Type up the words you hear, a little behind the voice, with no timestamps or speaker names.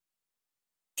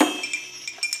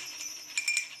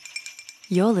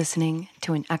You're listening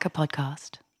to an ACCA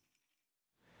podcast.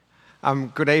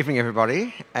 Good evening,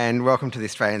 everybody, and welcome to the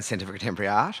Australian Centre for Contemporary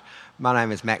Art. My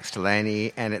name is Max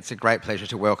Delaney, and it's a great pleasure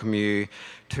to welcome you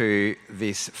to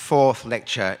this fourth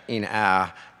lecture in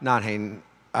our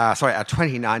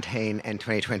 2019 and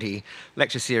 2020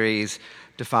 lecture series,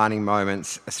 Defining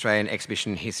Moments, Australian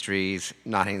Exhibition Histories,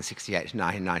 1968 to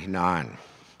 1999.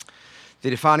 The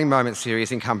Defining Moments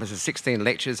series encompasses 16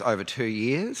 lectures over 2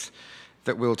 years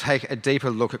that will take a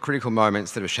deeper look at critical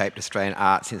moments that have shaped Australian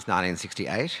art since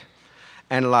 1968,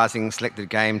 analysing selected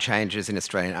game changers in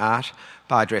Australian art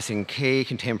by addressing key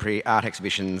contemporary art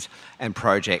exhibitions and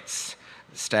projects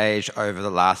staged over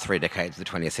the last 3 decades of the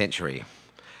 20th century,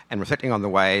 and reflecting on the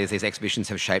ways these exhibitions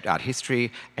have shaped art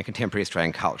history and contemporary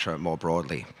Australian culture more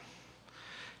broadly.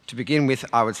 To begin with,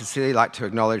 I would sincerely like to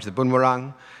acknowledge the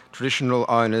Bunwurrung, traditional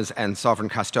owners and sovereign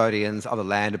custodians of the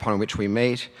land upon which we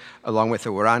meet, along with the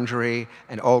Wurundjeri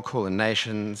and all Kulin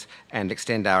nations, and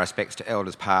extend our respects to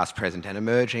elders past, present and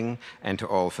emerging, and to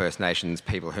all First Nations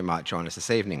people who might join us this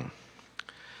evening.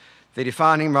 The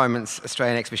Defining Moments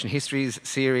Australian Exhibition Histories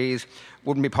series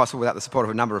wouldn't be possible without the support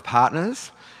of a number of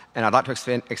partners, and I'd like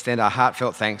to extend our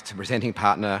heartfelt thanks to presenting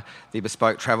partner, the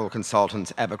bespoke travel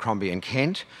consultants Abercrombie and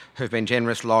Kent, who've been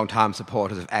generous long-time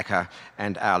supporters of ACCA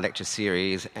and our lecture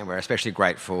series, and we're especially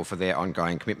grateful for their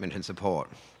ongoing commitment and support.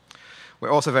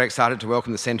 We're also very excited to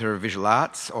welcome the Centre of Visual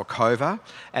Arts, or COVA,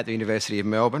 at the University of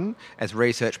Melbourne as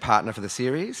research partner for the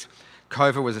series.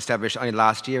 COVA was established only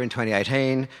last year in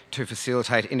 2018 to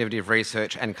facilitate innovative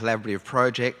research and collaborative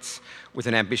projects with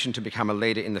an ambition to become a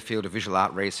leader in the field of visual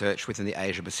art research within the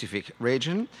Asia-Pacific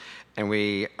region, and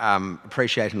we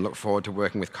appreciate and look forward to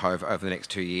working with COVA over the next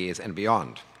 2 years and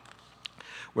beyond.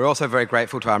 We're also very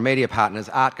grateful to our media partners,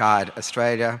 Art Guide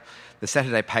Australia, the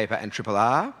Saturday Paper and Triple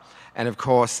R, and of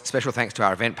course, special thanks to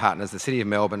our event partners, the City of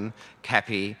Melbourne,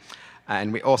 Cappy,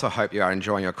 and we also hope you are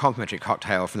enjoying your complimentary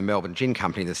cocktail from the Melbourne Gin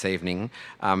Company this evening.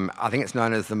 I think it's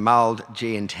known as the mulled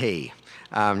G&T,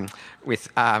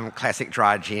 with classic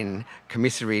dry gin,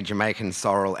 commissary Jamaican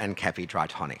sorrel and Cappy dry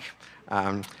tonic.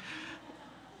 Now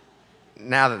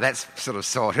that that's sort of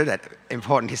sorted, that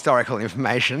important historical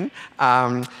information,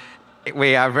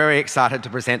 we are very excited to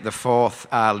present the fourth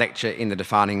lecture in the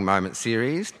Defining Moments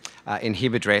series,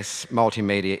 Inhibidress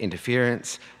Multimedia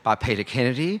Interference by Peter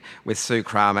Kennedy, with Sue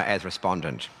Kramer as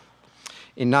respondent.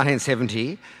 In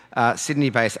 1970,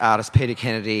 Sydney-based artists Peter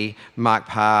Kennedy, Mike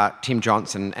Parr, Tim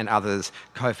Johnson and others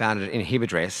co-founded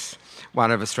Inhibidress, one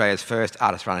of Australia's first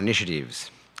artist-run initiatives.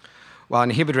 While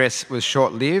Inhibidress was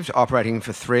short-lived, operating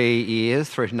for 3 years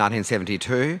through to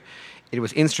 1972, it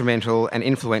was instrumental and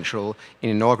influential in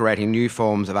inaugurating new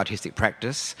forms of artistic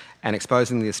practice and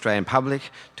exposing the Australian public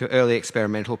to early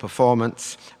experimental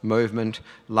performance, movement,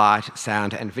 light,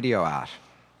 sound and video art.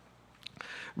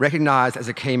 Recognised as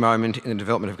a key moment in the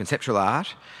development of conceptual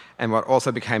art and what also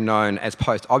became known as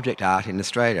post-object art in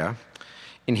Australia,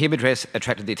 Inhibidress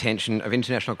attracted the attention of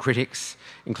international critics,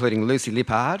 including Lucy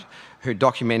Lippard, who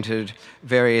documented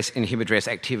various Inhibidress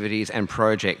activities and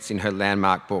projects in her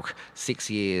landmark book,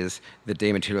 6 Years, The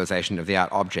Dematerialisation of the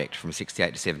Art Object, from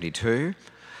 68 to 72,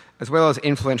 as well as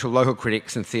influential local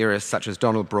critics and theorists such as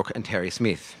Donald Brooke and Terry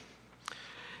Smith.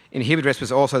 Inhibidress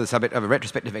was also the subject of a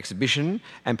retrospective exhibition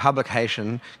and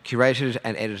publication curated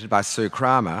and edited by Sue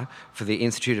Kramer for the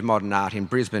Institute of Modern Art in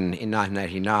Brisbane in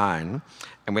 1989,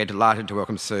 and we're delighted to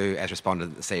welcome Sue as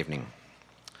respondent this evening.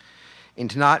 In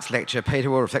tonight's lecture, Peter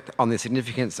will reflect on the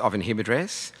significance of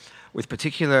Inhibidress, with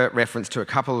particular reference to a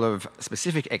couple of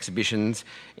specific exhibitions,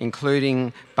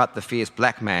 including But the Fierce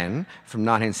Black Man from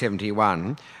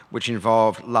 1971, which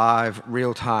involved live,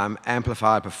 real-time,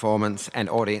 amplified performance and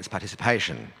audience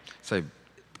participation. So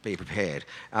be prepared.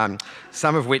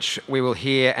 Some of which we will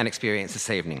hear and experience this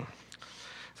evening.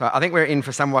 So I think we're in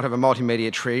for somewhat of a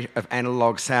multimedia treat of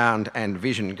analogue sound and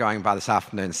vision going by this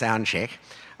afternoon's sound check,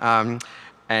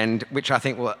 and which I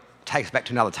think will take us back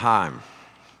to another time.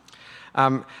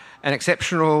 An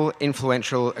exceptional,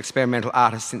 influential, experimental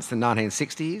artist since the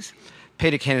 1960s,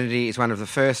 Peter Kennedy is one of the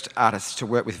first artists to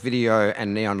work with video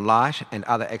and neon light and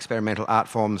other experimental art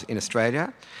forms in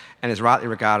Australia, and is rightly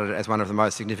regarded as one of the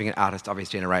most significant artists of his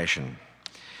generation.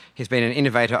 He's been an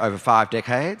innovator over 5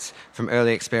 decades, from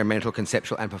early experimental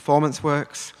conceptual and performance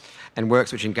works, and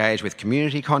works which engage with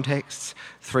community contexts,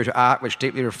 through to art which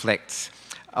deeply reflects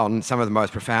on some of the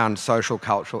most profound social,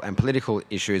 cultural and political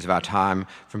issues of our time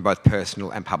from both personal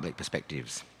and public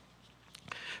perspectives.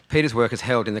 Peter's work is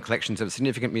held in the collections of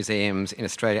significant museums in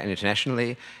Australia and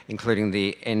internationally, including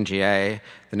the NGA,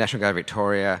 the National Gallery of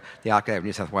Victoria, the Art Gallery of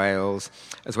New South Wales,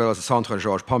 as well as the Centre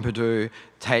Georges Pompidou,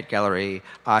 Tate Gallery,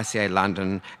 ICA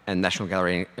London and National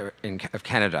Gallery of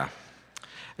Canada.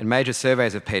 And major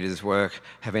surveys of Peter's work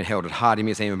have been held at Hardy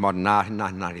Museum of Modern Art in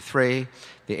 1993,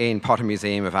 the Ian Potter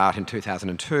Museum of Art in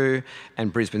 2002,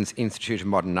 and Brisbane's Institute of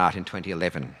Modern Art in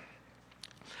 2011.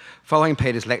 Following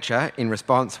Peter's lecture, in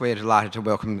response, we are delighted to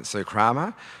welcome Sue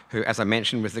Kramer, who, as I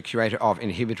mentioned, was the curator of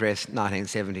Inhibidress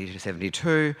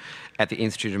 1970-72 at the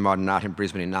Institute of Modern Art in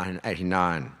Brisbane in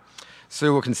 1989.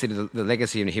 Sue will consider the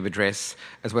legacy of Inhibidress,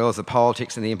 as well as the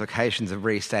politics and the implications of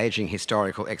restaging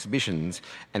historical exhibitions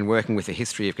and working with the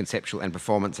history of conceptual and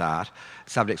performance art,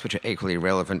 subjects which are equally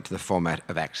relevant to the format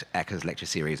of ACCA's lecture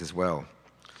series as well.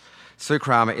 Sue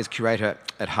Kramer is curator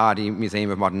at Hardy Museum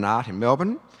of Modern Art in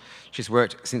Melbourne. She's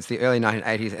worked since the early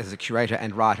 1980s as a curator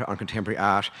and writer on contemporary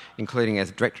art, including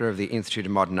as director of the Institute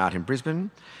of Modern Art in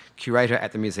Brisbane, curator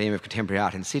at the Museum of Contemporary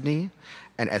Art in Sydney,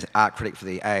 and as art critic for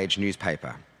the Age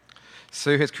newspaper.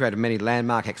 Sue has curated many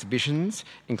landmark exhibitions,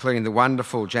 including the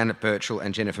wonderful Janet Birchall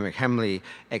and Jennifer McHamley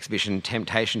exhibition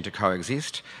Temptation to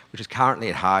Coexist, which is currently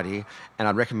at Hardy, and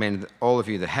I'd recommend all of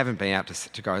you that haven't been out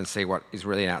to go and see what is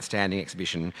really an outstanding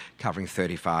exhibition covering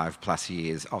 35 plus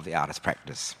years of the artist's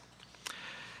practice.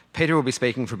 Peter will be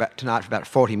speaking tonight for about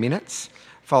 40 minutes,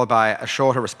 followed by a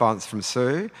shorter response from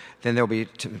Sue. Then there'll be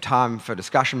time for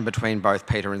discussion between both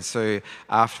Peter and Sue,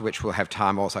 after which we'll have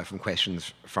time also for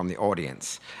questions from the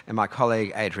audience. And my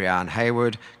colleague Adrienne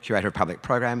Hayward, Curator of Public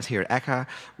Programs here at ACCA,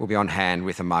 will be on hand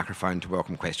with a microphone to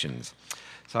welcome questions.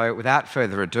 So without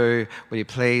further ado, will you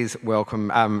please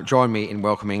join me in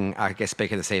welcoming our guest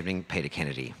speaker this evening, Peter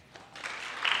Kennedy.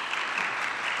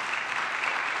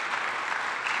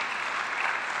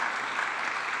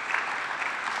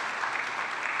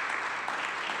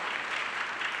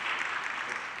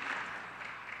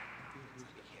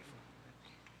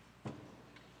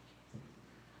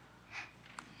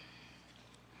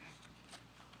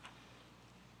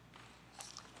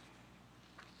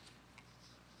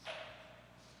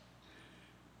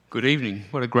 Good evening.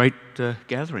 What a great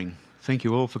gathering. Thank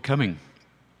you all for coming.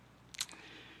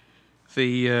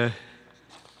 The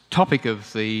topic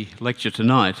of the lecture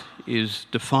tonight is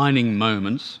Defining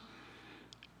Moments,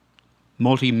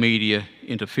 Multimedia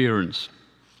Interference.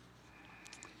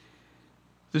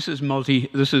 This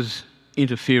is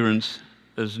interference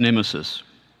as nemesis.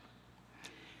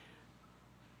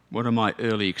 What are my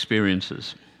early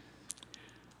experiences?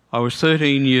 I was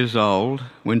 13 years old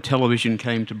when television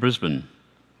came to Brisbane.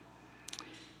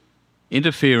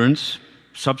 Interference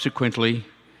subsequently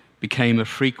became a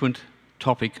frequent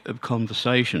topic of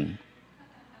conversation.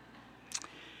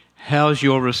 How's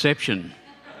your reception?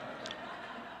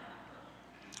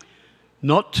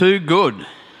 Not too good.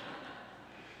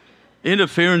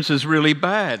 Interference is really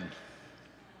bad,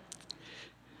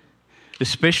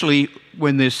 especially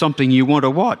when there's something you want to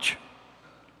watch.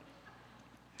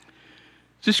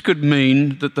 This could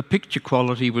mean that the picture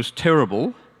quality was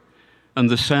terrible and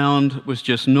the sound was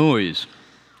just noise.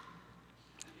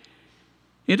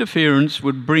 Interference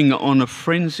would bring on a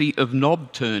frenzy of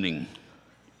knob turning.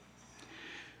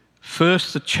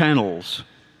 First the channels,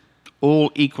 all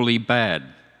equally bad.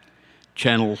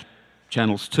 Channels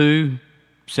 2,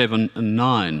 7 and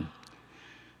 9.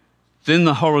 Then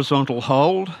the horizontal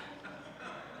hold.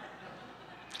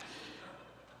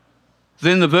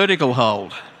 Then the vertical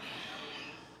hold.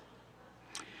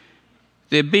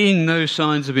 There being no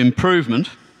signs of improvement,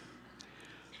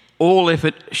 all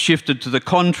effort shifted to the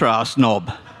contrast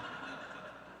knob.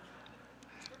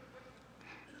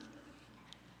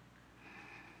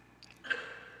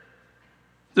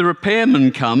 The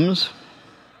repairman comes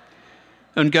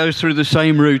and goes through the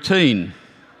same routine,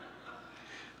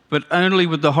 but only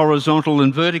with the horizontal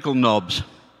and vertical knobs.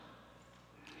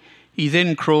 He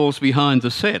then crawls behind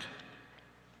the set.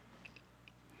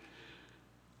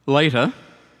 Later,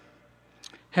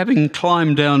 having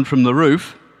climbed down from the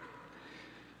roof,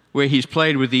 where he's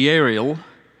played with the aerial,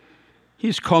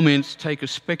 his comments take a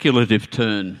speculative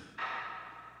turn.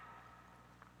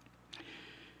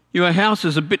 Your house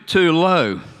is a bit too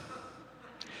low.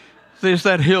 There's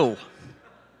that hill.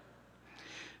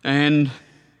 And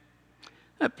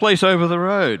that place over the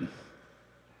road.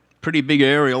 Pretty big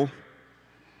aerial.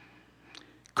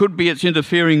 Could be it's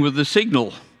interfering with the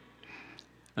signal.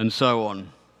 And so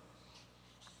on.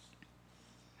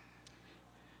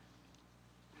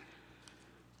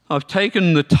 I've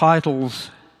taken the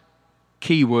title's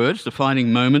keywords,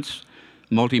 Defining Moments,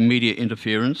 Multimedia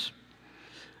Interference,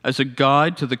 as a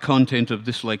guide to the content of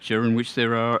this lecture, in which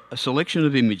there are a selection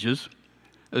of images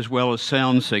as well as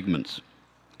sound segments,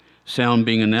 sound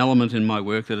being an element in my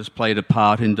work that has played a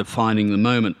part in defining the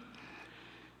moment.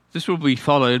 This will be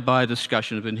followed by a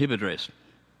discussion of Inhibidress.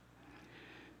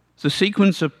 The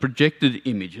sequence of projected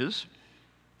images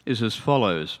is as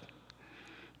follows.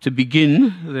 To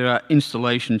begin, there are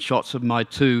installation shots of my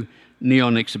two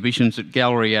neon exhibitions at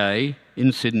Gallery A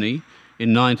in Sydney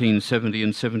in 1970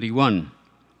 and 71.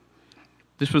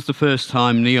 This was the first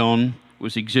time neon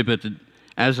was exhibited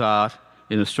as art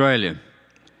in Australia.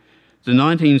 The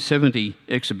 1970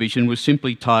 exhibition was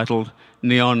simply titled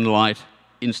Neon Light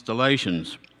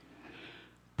Installations,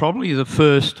 probably the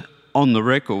first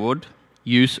on-the-record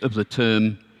use of the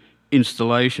term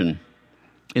installation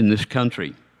in this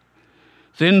country.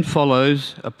 Then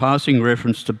follows a passing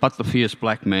reference to But the Fierce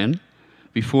Black Man,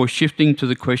 before shifting to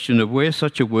the question of where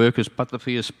such a work as But the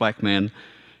Fierce Black Man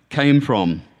came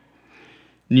from.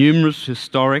 Numerous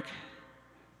historic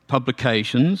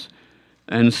publications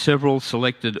and several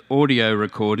selected audio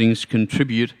recordings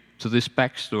contribute to this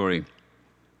backstory.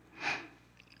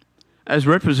 As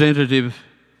representative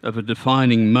of a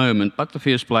defining moment, But the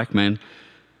Fierce Black Man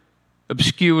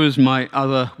obscures my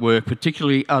other work,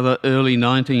 particularly other early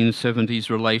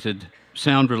 1970s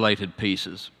sound-related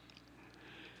pieces.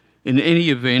 In any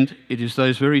event, it is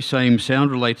those very same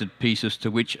sound-related pieces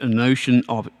to which a notion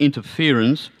of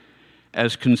interference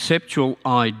as conceptual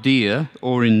idea,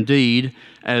 or indeed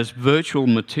as virtual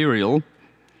material,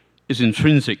 is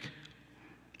intrinsic.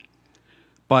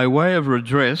 By way of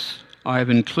redress, I have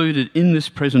included in this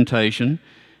presentation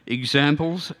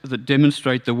examples that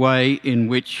demonstrate the way in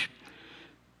which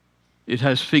it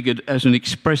has figured as an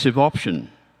expressive option,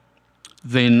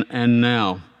 then and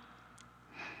now.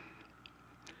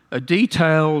 A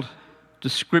detailed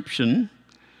description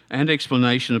and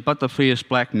explanation of But the Fierce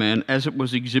Black Man as it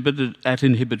was exhibited at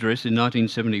Inhibidress in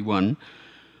 1971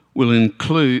 will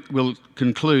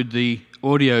conclude the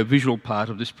audio-visual part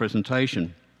of this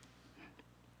presentation.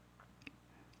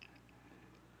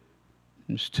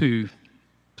 There's two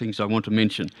things I want to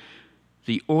mention.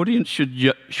 The audience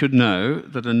should know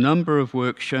that a number of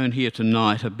works shown here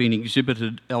tonight have been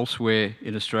exhibited elsewhere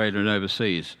in Australia and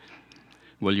overseas.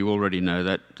 Well, you already know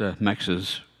that. Max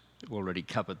has already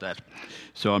covered that,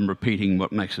 so I'm repeating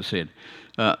what Max has said.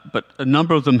 But a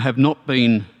number of them have not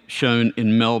been shown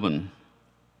in Melbourne.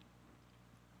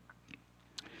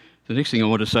 The next thing I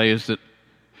want to say is that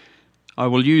I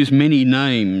will use many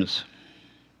names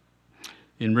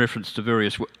in reference to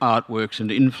various artworks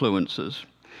and influences,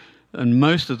 and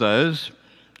most of those,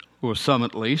 or some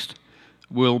at least,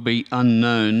 will be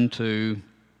unknown to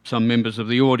some members of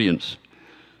the audience.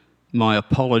 My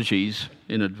apologies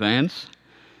in advance.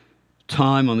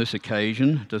 Time on this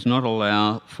occasion does not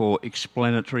allow for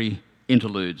explanatory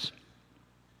interludes.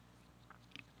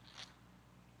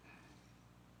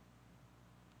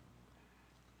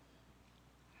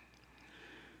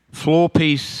 Floor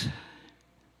piece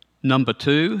number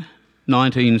 2,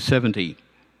 1970.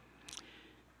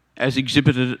 As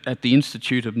exhibited at the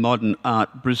Institute of Modern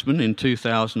Art, Brisbane in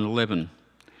 2011.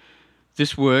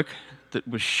 This work that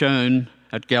was shown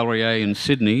at Gallery A in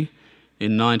Sydney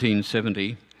in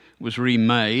 1970 was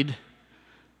remade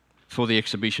for the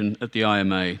exhibition at the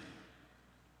IMA.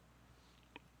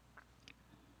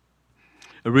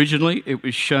 Originally, it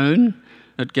was shown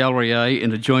at Gallery A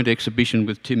in a joint exhibition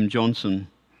with Tim Johnson,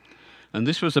 and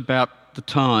this was about the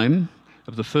time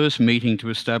of the first meeting to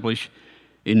establish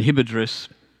Inhibidress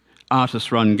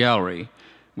Artist-Run Gallery,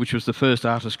 which was the first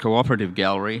artist cooperative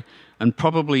gallery and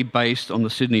probably based on the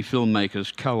Sydney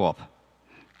Filmmakers Co-op.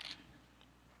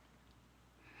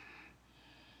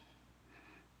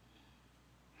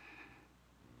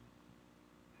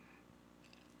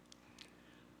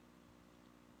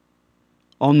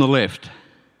 On the left,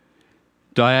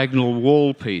 diagonal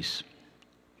wall piece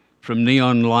from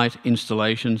Neon Light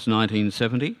Installations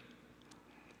 1970,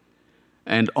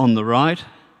 and on the right,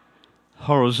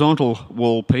 horizontal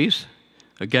wall piece,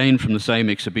 again from the same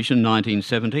exhibition,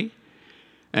 1970,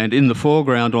 and in the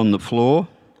foreground on the floor,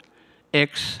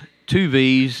 X, 2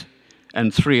 V's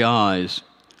and 3 I's,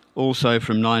 also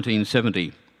from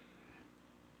 1970.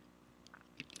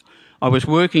 I was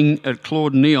working at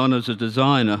Claude Neon as a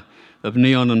designer of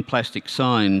neon and plastic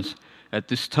signs at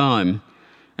this time,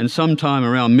 and sometime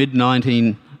around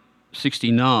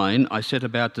mid-1969 I set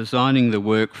about designing the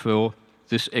work for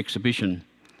this exhibition.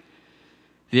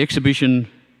 The exhibition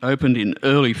opened in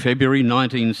early February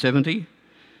 1970,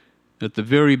 at the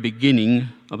very beginning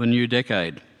of a new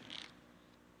decade.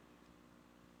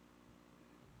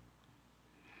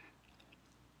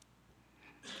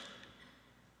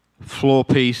 Floor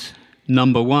piece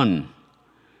number 1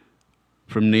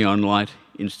 from Neon Light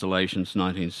Installations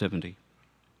 1970.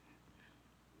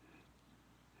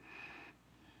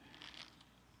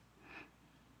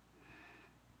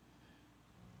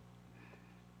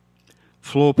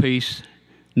 Floor piece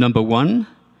number 1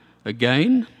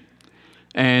 again,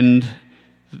 and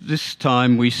This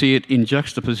time we see it in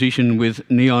juxtaposition with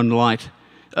neon light,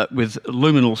 with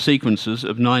luminal sequences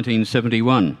of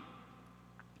 1971.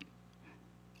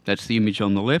 That's the image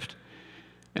on the left.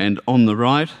 And on the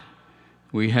right,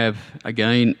 we have,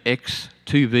 again, X,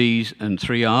 2 Vs and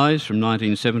 3 Is from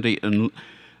 1970, and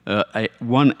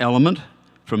one element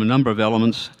from a number of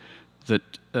elements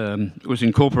that was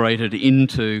incorporated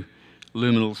into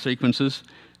luminal sequences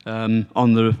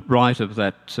on the right of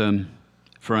that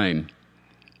frame.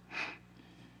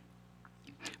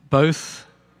 Both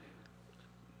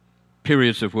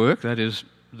periods of work, that is,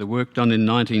 the work done in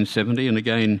 1970 and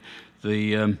again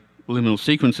the luminal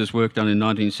sequences work done in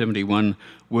 1971,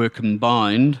 were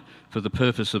combined for the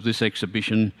purpose of this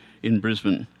exhibition in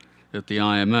Brisbane at the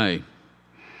IMA.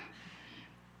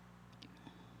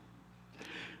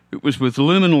 It was with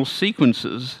luminal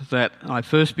sequences that I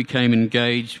first became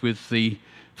engaged with the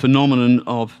phenomenon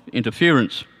of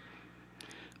interference,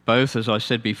 both, as I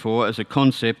said before, as a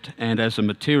concept and as a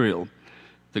material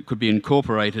that could be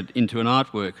incorporated into an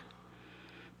artwork.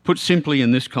 Put simply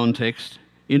in this context,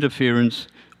 interference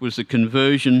was the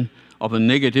conversion of a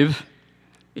negative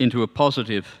into a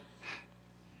positive.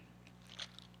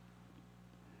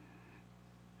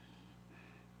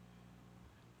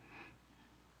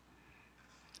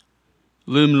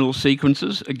 Luminal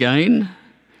sequences, again,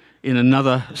 in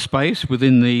another space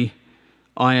within the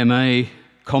IMA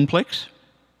complex.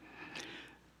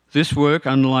 This work,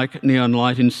 unlike neon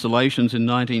light installations in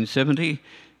 1970,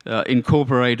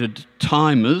 incorporated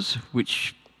timers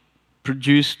which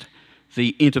produced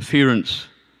the interference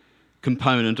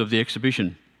component of the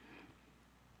exhibition.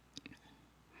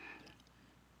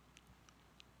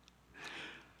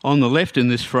 On the left in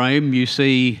this frame, you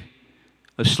see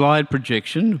a slide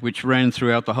projection which ran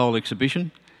throughout the whole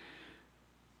exhibition.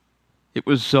 It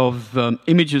was of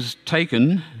images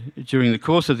taken during the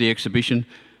course of the exhibition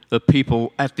of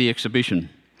people at the exhibition.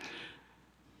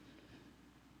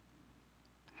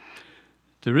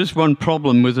 There is one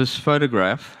problem with this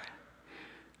photograph,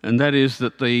 and that is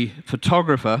that the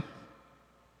photographer,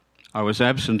 I was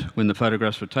absent when the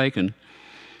photographs were taken,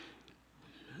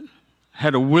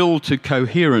 had a will to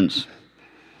coherence,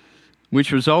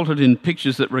 which resulted in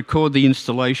pictures that record the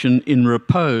installation in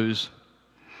repose.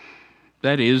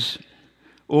 That is,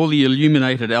 all the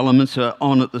illuminated elements are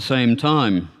on at the same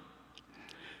time.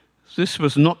 This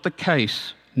was not the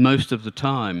case most of the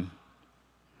time.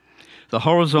 The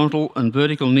horizontal and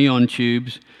vertical neon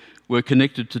tubes were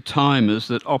connected to timers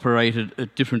that operated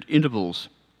at different intervals.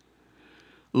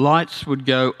 Lights would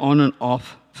go on and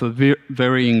off for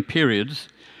varying periods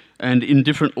and in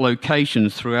different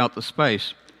locations throughout the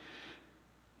space.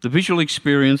 The visual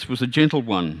experience was a gentle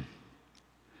one.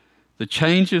 The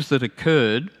changes that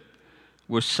occurred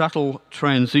were subtle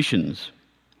transitions,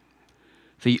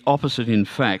 the opposite, in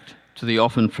fact, to the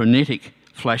often frenetic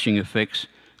flashing effects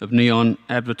of neon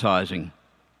advertising.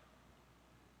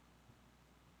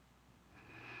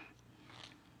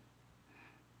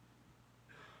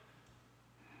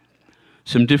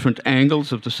 Some different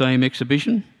angles of the same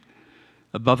exhibition,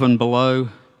 above and below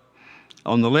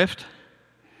on the left,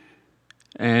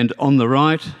 and on the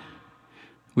right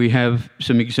we have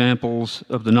some examples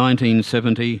of the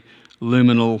 1970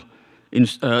 luminal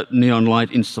neon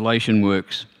light installation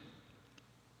works.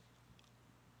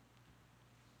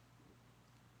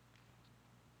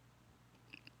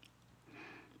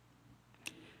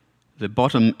 The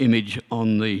bottom image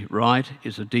on the right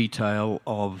is a detail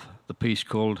of the piece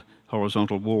called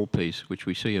Horizontal Wall Piece, which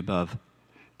we see above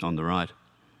on the right.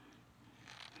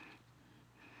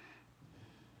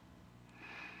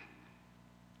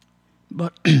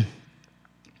 But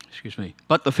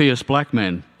the Fierce Black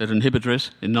Man at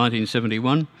Inhibitress in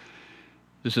 1971.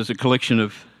 This is a collection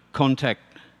of contact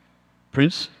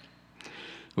prints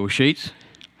or sheets.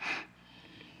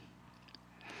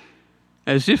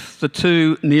 As if the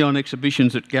two neon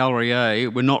exhibitions at Gallery A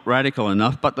were not radical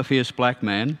enough, But the Fierce Black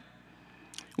Man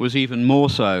was even more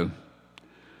so.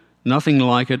 Nothing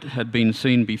like it had been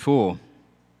seen before.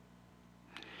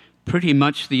 Pretty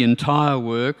much the entire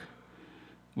work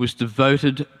was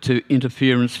devoted to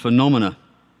interference phenomena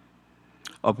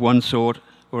of one sort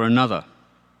or another.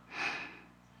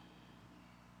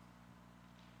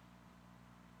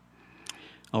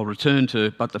 I'll return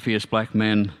to But the Fierce Black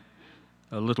Man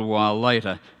a little while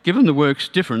later. Given the work's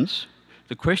difference,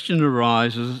 the question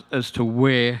arises as to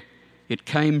where it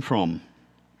came from.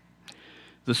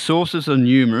 The sources are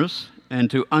numerous,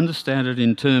 and to understand it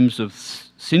in terms of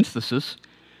synthesis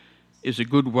is a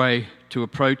good way to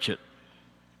approach it.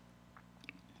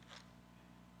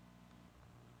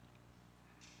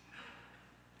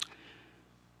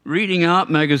 Reading art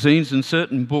magazines and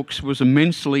certain books was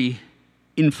immensely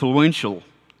influential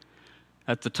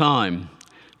at the time.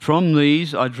 From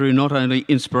these, I drew not only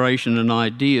inspiration and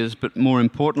ideas, but more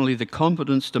importantly, the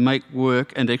confidence to make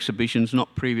work and exhibitions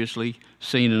not previously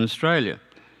seen in Australia.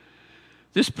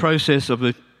 This process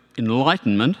of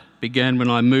enlightenment began when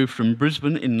I moved from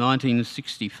Brisbane in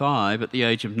 1965 at the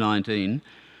age of 19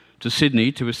 to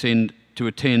Sydney to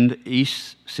attend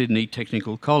East Sydney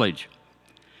Technical College,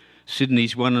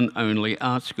 Sydney's one and only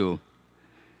art school.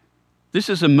 This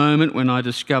is a moment when I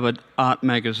discovered art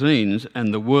magazines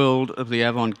and the world of the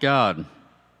avant-garde.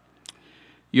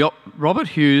 Robert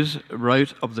Hughes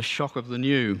wrote of the shock of the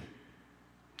new.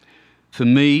 For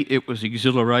me, it was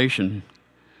exhilaration.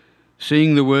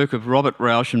 Seeing the work of Robert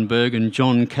Rauschenberg and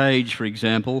John Cage, for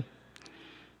example,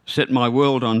 set my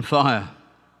world on fire.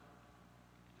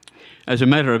 As a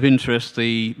matter of interest,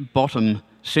 the bottom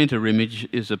centre image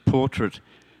is a portrait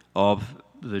of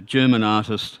the German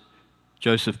artist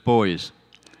Joseph Beuys.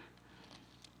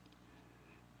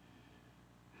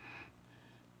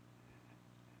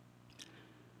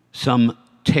 Some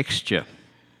texture.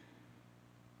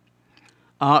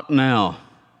 Art Now,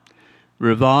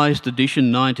 revised edition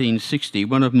 1960,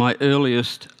 one of my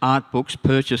earliest art books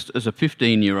purchased as a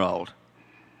 15-year-old.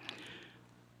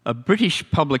 A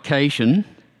British publication,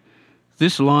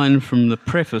 this line from the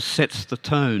preface sets the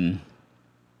tone.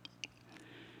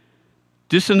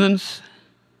 Dissonance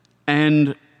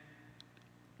and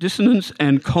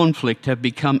conflict have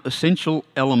become essential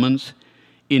elements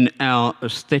in our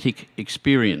aesthetic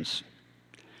experience.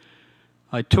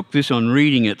 I took this on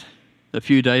reading it a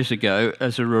few days ago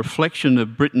as a reflection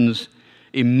of Britain's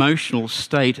emotional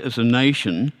state as a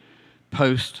nation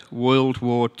post-World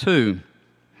War II.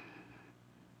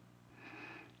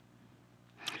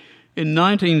 In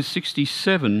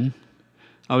 1967,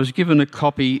 I was given a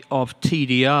copy of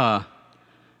TDR,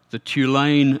 the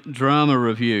Tulane Drama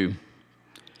Review,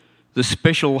 the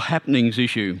Special Happenings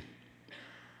issue.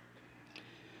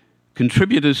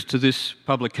 Contributors to this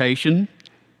publication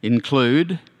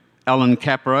include Alan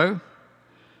Capro,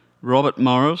 Robert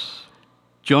Morris,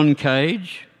 John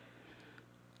Cage,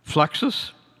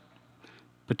 Fluxus,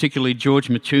 particularly George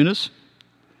Maciunas,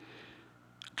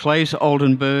 Claes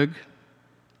Oldenburg,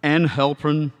 Anne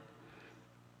Halprin,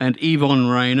 and Yvonne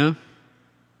Rayner,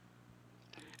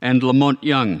 and Lamont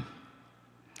Young.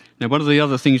 Now, one of the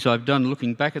other things I've done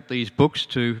looking back at these books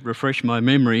to refresh my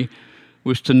memory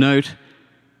was to note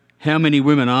how many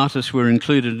women artists were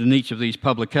included in each of these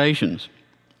publications.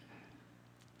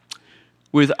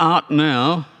 With Art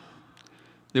Now,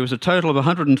 there was a total of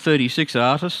 136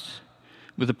 artists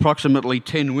with approximately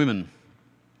 10 women.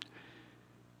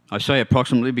 I say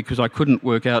approximately because I couldn't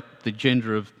work out the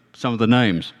gender of some of the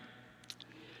names.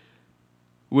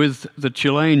 With the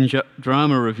Tulane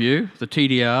Drama Review, the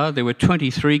TDR, there were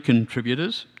 23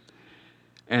 contributors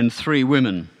and 3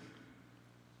 women.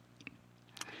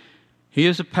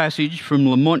 Here's a passage from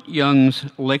Lamont Young's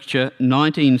lecture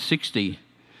 1960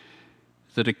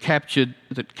 that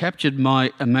captured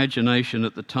my imagination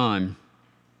at the time.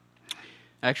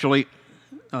 Actually,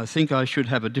 I think I should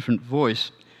have a different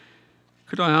voice.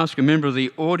 Could I ask a member of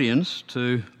the audience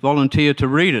to volunteer to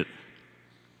read it?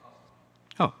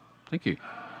 Oh, thank you.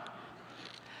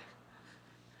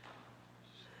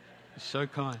 So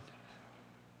kind.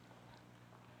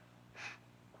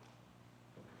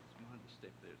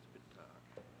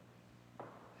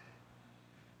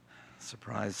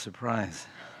 Surprise, surprise.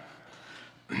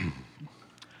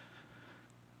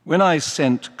 When I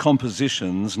sent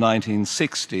Compositions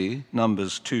 1960,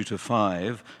 numbers 2 to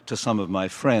 5, to some of my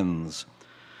friends,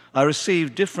 I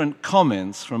received different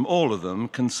comments from all of them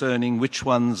concerning which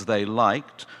ones they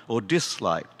liked or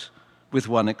disliked, with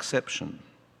one exception.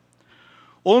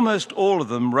 Almost all of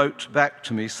them wrote back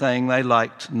to me saying they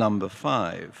liked number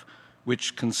 5,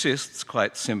 which consists,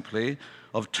 quite simply,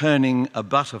 of turning a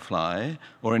butterfly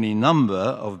or any number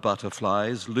of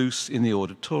butterflies loose in the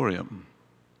auditorium.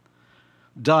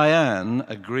 Diane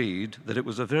agreed that it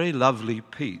was a very lovely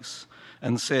piece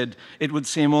and said it would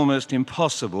seem almost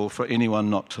impossible for anyone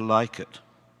not to like it.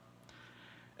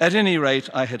 At any rate,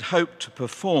 I had hoped to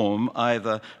perform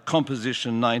either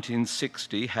Composition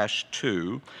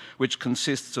 1960-2, which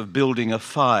consists of building a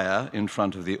fire in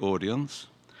front of the audience,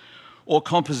 or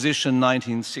Composition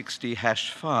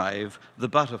 1960-5, the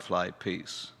butterfly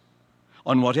piece,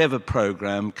 on whatever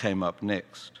program came up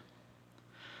next.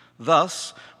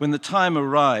 Thus, when the time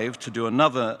arrived to do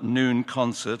another noon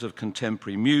concert of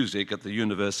contemporary music at the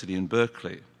University in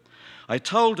Berkeley, I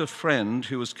told a friend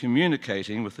who was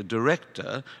communicating with the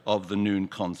director of the noon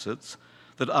concerts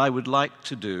that I would like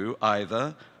to do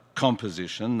either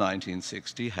Composition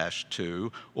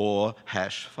 1960-2 or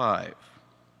 #5.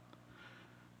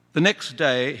 The next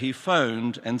day, he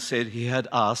phoned and said he had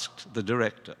asked the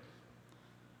director.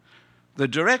 The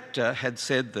director had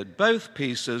said that both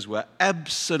pieces were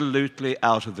absolutely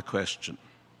out of the question.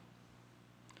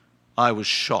 I was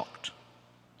shocked.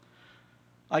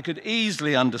 I could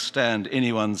easily understand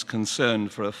anyone's concern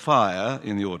for a fire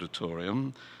in the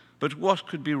auditorium, but what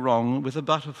could be wrong with a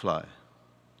butterfly?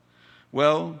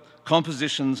 Well,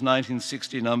 compositions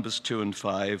 1960 numbers 2 and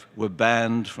 5 were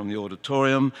banned from the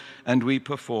auditorium, and we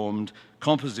performed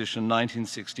composition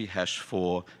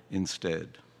 1960-4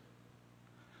 instead.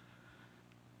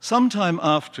 Sometime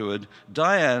afterward,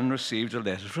 Diane received a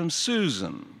letter from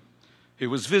Susan, who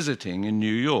was visiting in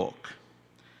New York.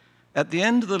 At the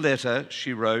end of the letter,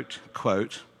 she wrote,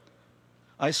 quote,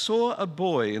 "I saw a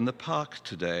boy in the park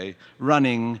today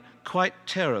running, quite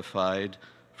terrified,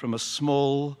 from a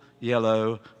small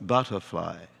yellow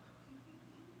butterfly."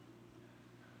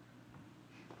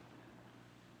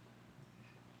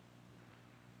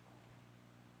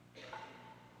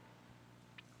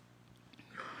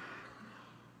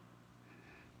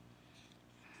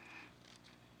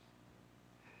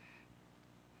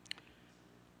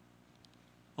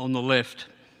 On the left,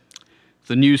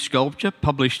 the new sculpture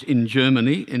published in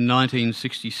Germany in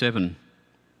 1967.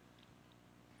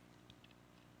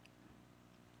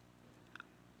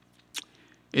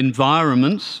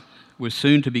 Environments were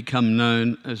soon to become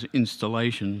known as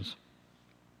installations.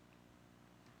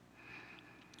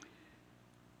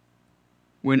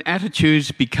 When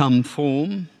attitudes become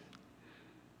form,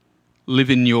 live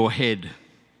in your head.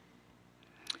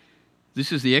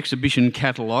 This is the exhibition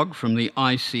catalogue from the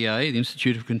ICA, the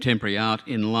Institute of Contemporary Art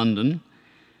in London,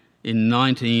 in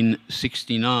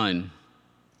 1969.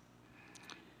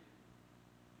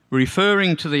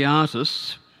 Referring to the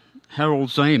artists, Harold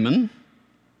Zeman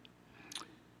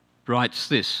writes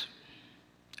this,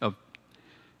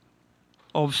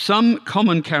 of some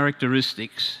common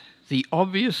characteristics,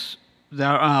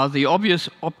 there are the obvious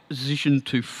opposition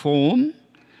to form,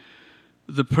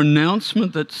 the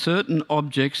pronouncement that certain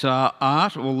objects are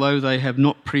art although they have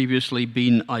not previously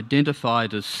been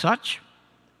identified as such,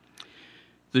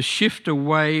 the shift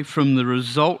away from the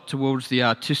result towards the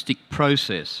artistic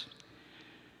process,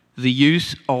 the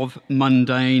use of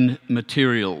mundane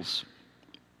materials.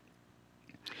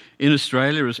 In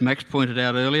Australia, as Max pointed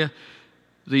out earlier,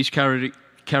 these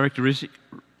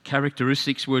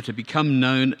characteristics were to become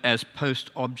known as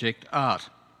post-object art.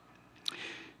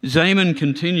 Zeman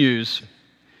continues,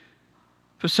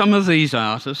 for some of these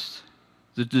artists,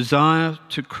 the desire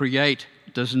to create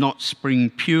does not spring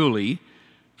purely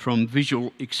from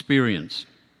visual experience.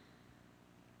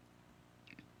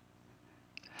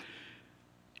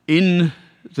 In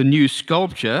the new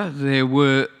sculpture, there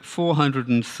were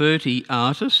 430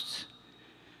 artists,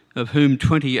 of whom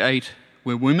 28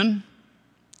 were women,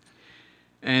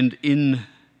 and in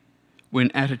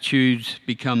When Attitudes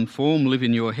Become Form, Live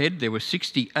in Your Head, there were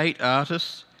 68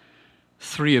 artists,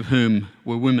 3 of whom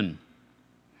were women.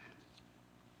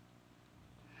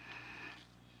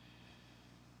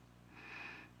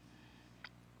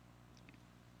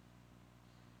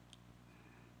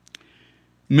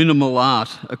 Minimal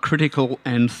Art, a Critical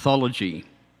Anthology,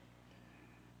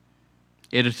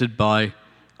 edited by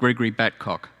Gregory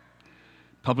Batcock,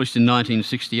 published in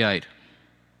 1968.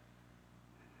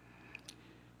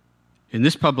 In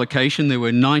this publication, there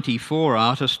were 94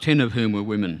 artists, 10 of whom were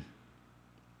women.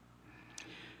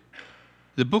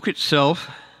 The book itself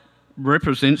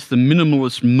represents the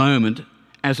minimalist moment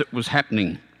as it was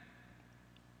happening.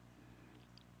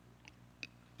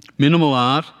 Minimal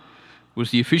art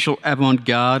was the official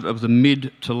avant-garde of the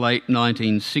mid to late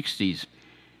 1960s.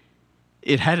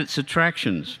 It had its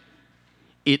attractions,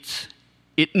 its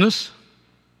itness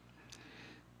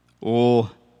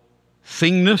or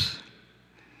thingness,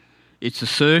 its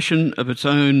assertion of its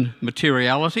own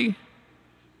materiality,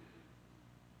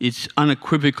 its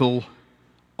unequivocal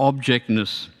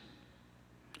objectness.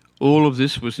 All of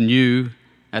this was new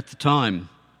at the time.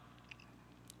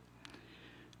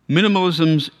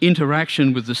 Minimalism's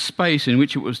interaction with the space in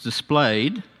which it was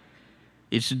displayed,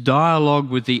 its dialogue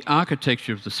with the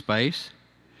architecture of the space,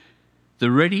 the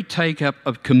ready take-up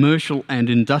of commercial and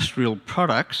industrial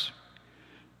products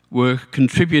were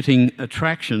contributing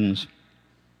attractions.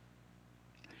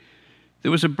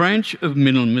 There was a branch of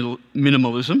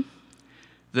minimalism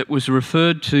that was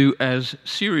referred to as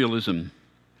serialism.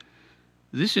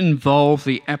 This involved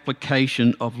the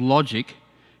application of logic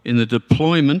in the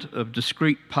deployment of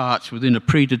discrete parts within a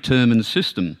predetermined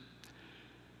system.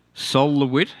 Sol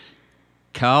LeWitt,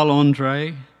 Carl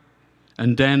Andre,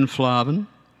 and Dan Flavin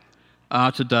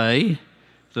are today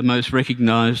the most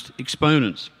recognised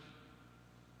exponents.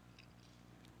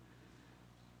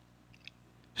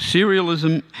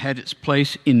 Serialism had its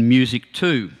place in music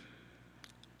too,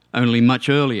 only much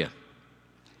earlier.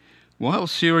 While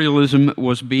serialism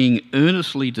was being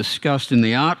earnestly discussed in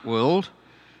the art world,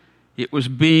 it was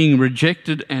being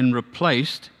rejected and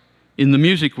replaced in the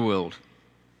music world.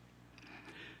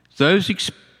 Those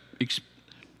exponents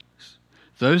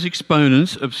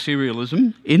of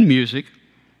serialism in music,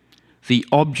 the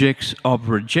objects of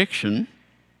rejection,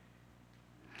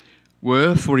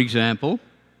 were, for example,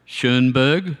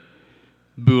 Schoenberg,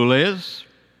 Boulez,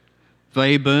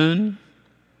 Webern,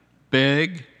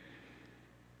 Berg,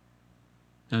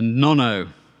 and Nono,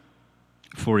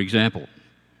 for example.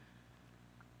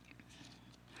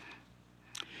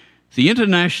 The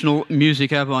international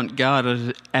music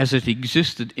avant-garde as it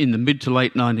existed in the mid to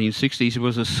late 1960s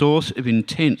was a source of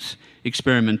intense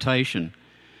experimentation.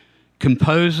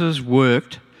 Composers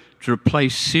worked to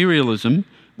replace serialism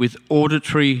with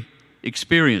auditory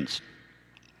experience.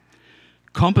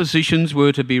 Compositions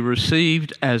were to be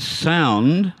received as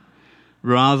sound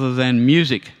rather than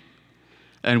music,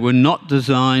 and were not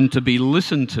designed to be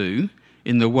listened to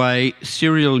in the way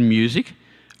serial music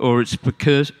or its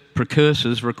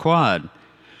precursors required.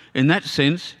 In that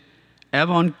sense,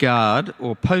 avant-garde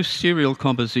or post-serial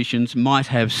compositions might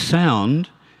have sound,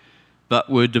 but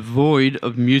were devoid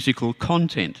of musical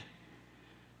content.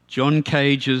 John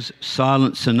Cage's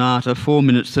Silent Sonata, 4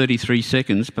 minutes 33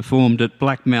 seconds, performed at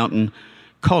Black Mountain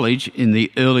College in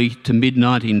the early to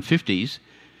mid-1950s,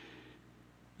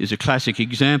 is a classic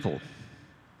example.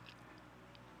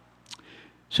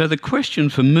 So the question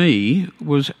for me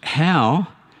was, how,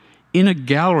 in a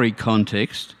gallery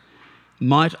context,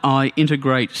 might I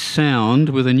integrate sound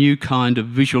with a new kind of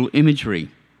visual imagery?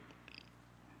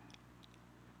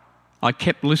 I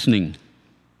kept listening.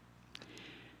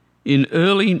 In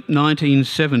early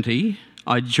 1970,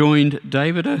 I joined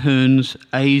David Ahern's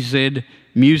AZ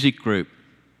Music Group.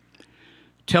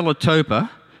 Teletopa,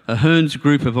 Ahern's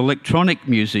group of electronic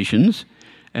musicians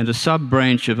and a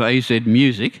sub-branch of AZ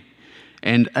Music,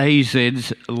 and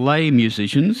AZ's lay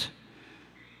musicians,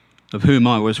 of whom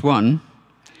I was one,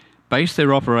 based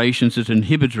their operations at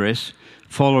Inhibidress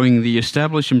following the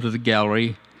establishment of the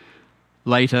gallery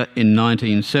later in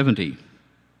 1970.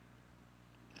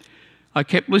 I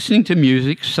kept listening to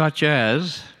music such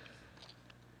as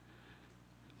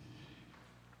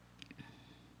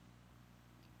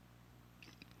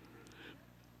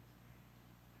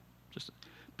just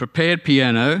prepared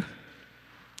piano.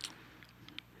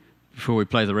 Before we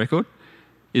play the record,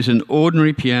 is an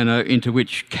ordinary piano into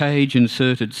which Cage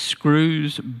inserted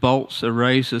screws, bolts,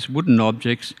 erasers, wooden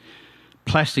objects,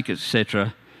 plastic,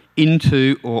 etc.,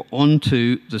 into or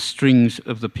onto the strings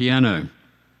of the piano.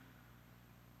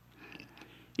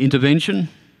 Intervention?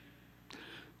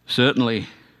 Certainly.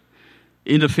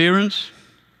 Interference?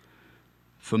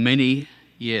 For many,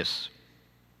 yes.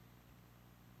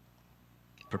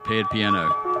 Prepared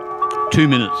piano. 2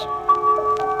 minutes.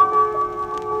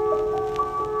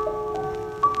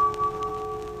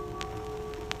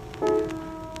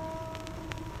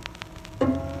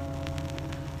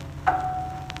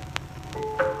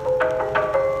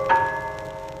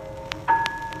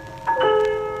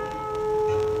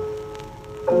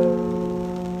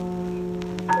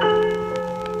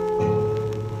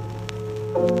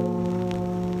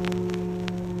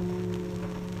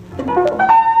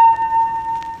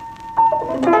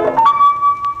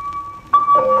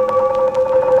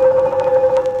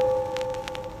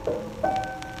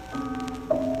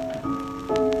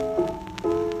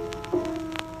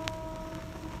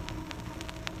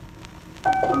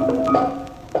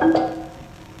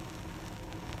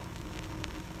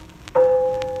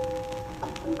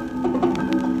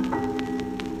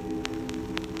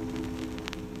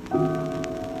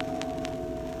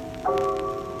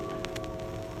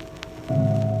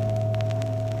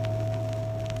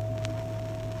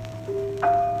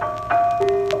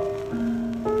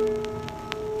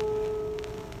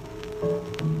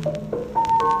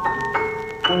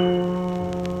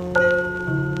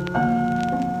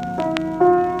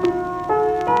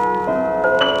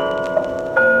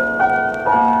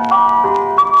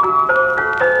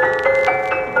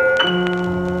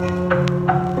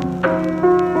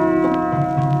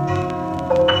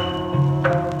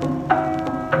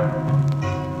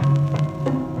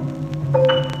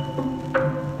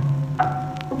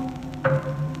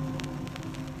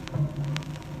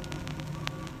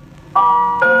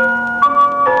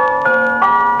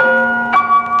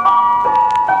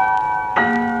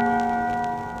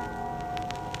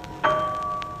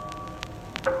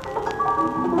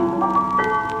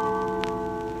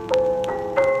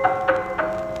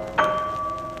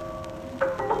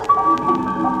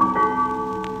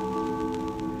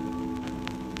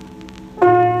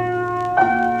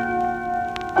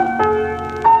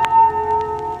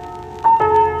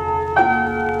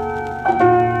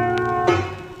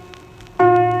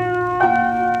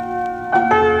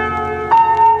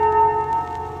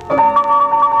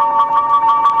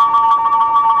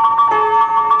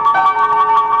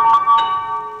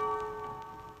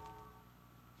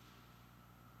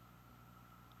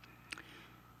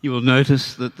 You'll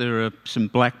notice that there are some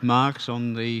black marks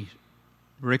on the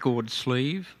record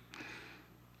sleeve.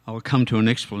 I'll come to an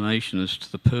explanation as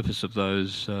to the purpose of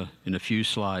those in a few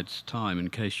slides' time, in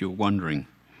case you're wondering.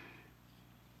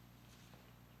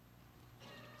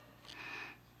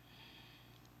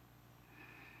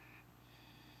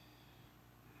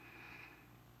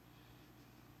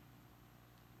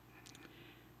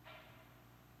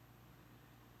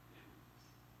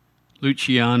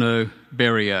 Luciano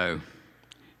Berio,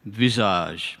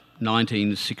 Visage,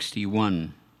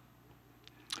 1961.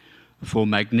 For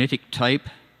magnetic tape,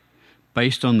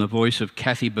 based on the voice of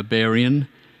Kathy Barbarian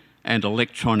and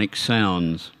electronic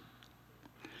sounds.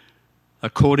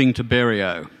 According to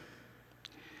Berio,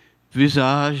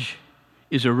 Visage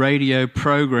is a radio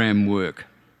program work,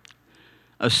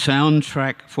 a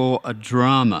soundtrack for a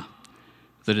drama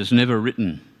that is never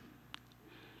written.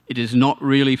 It is not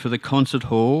really for the concert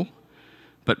hall,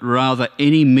 but rather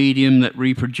any medium that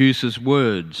reproduces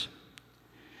words.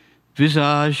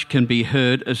 Visage can be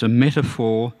heard as a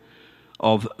metaphor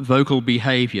of vocal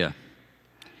behaviour.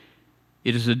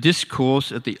 It is a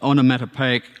discourse at the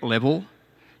onomatopoeic level.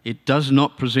 It does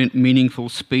not present meaningful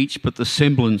speech, but the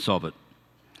semblance of it.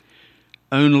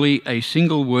 Only a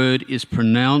single word is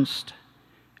pronounced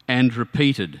and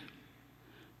repeated.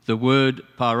 The word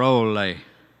parole,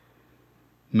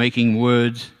 meaning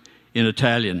words in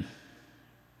Italian.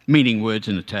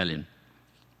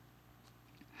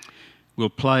 We'll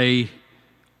play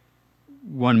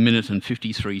 1 minute and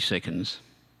 53 seconds,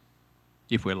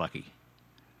 if we're lucky.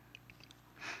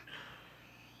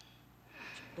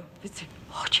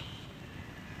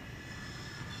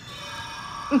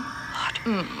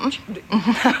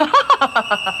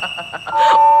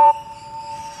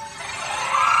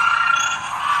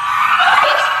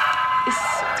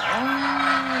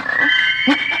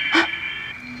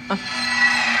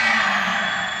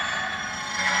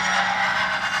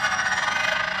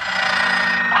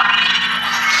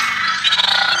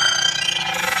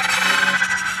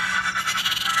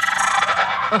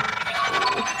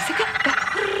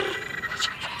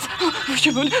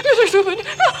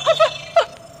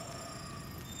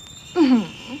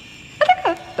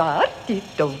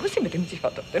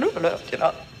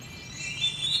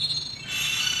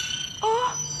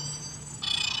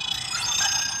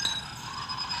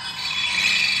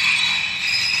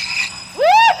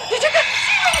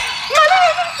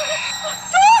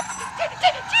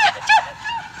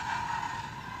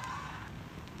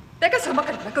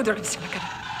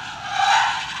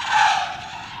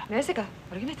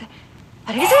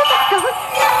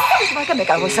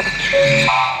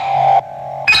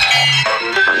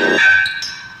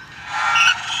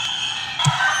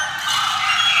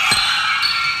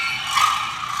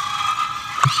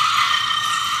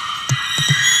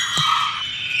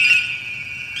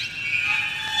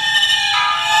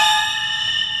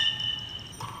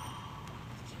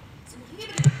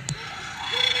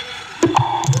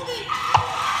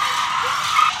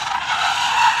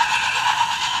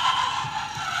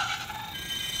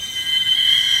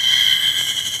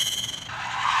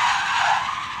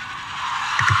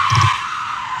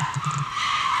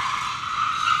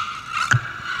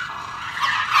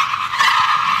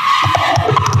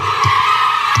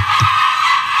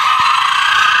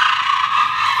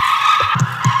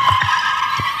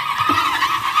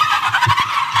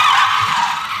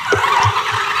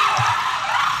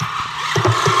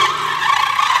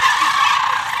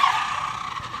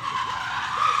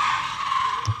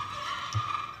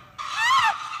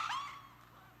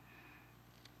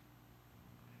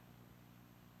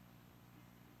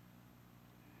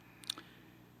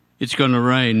 It's Gonna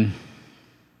Rain.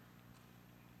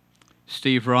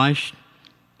 Steve Reich,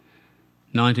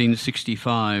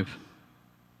 1965.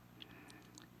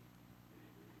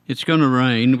 It's Gonna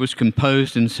Rain was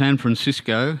composed in San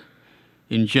Francisco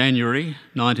in January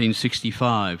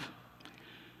 1965.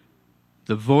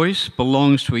 The voice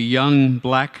belongs to a young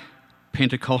black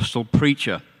Pentecostal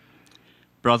preacher,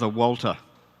 Brother Walter.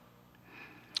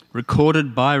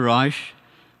 Recorded by Reich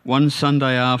one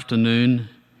Sunday afternoon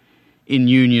in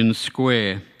Union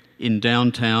Square in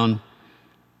downtown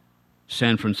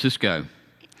San Francisco.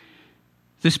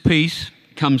 This piece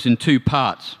comes in two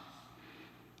parts.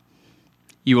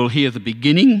 You will hear the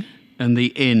beginning and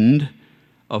the end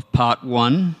of part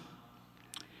one.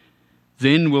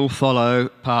 Then will follow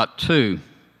part two.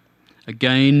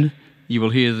 Again, you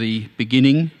will hear the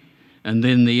beginning and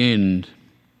then the end.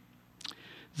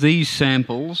 These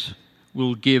samples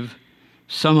will give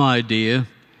some idea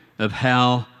of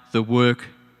how the work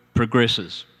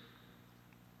progresses.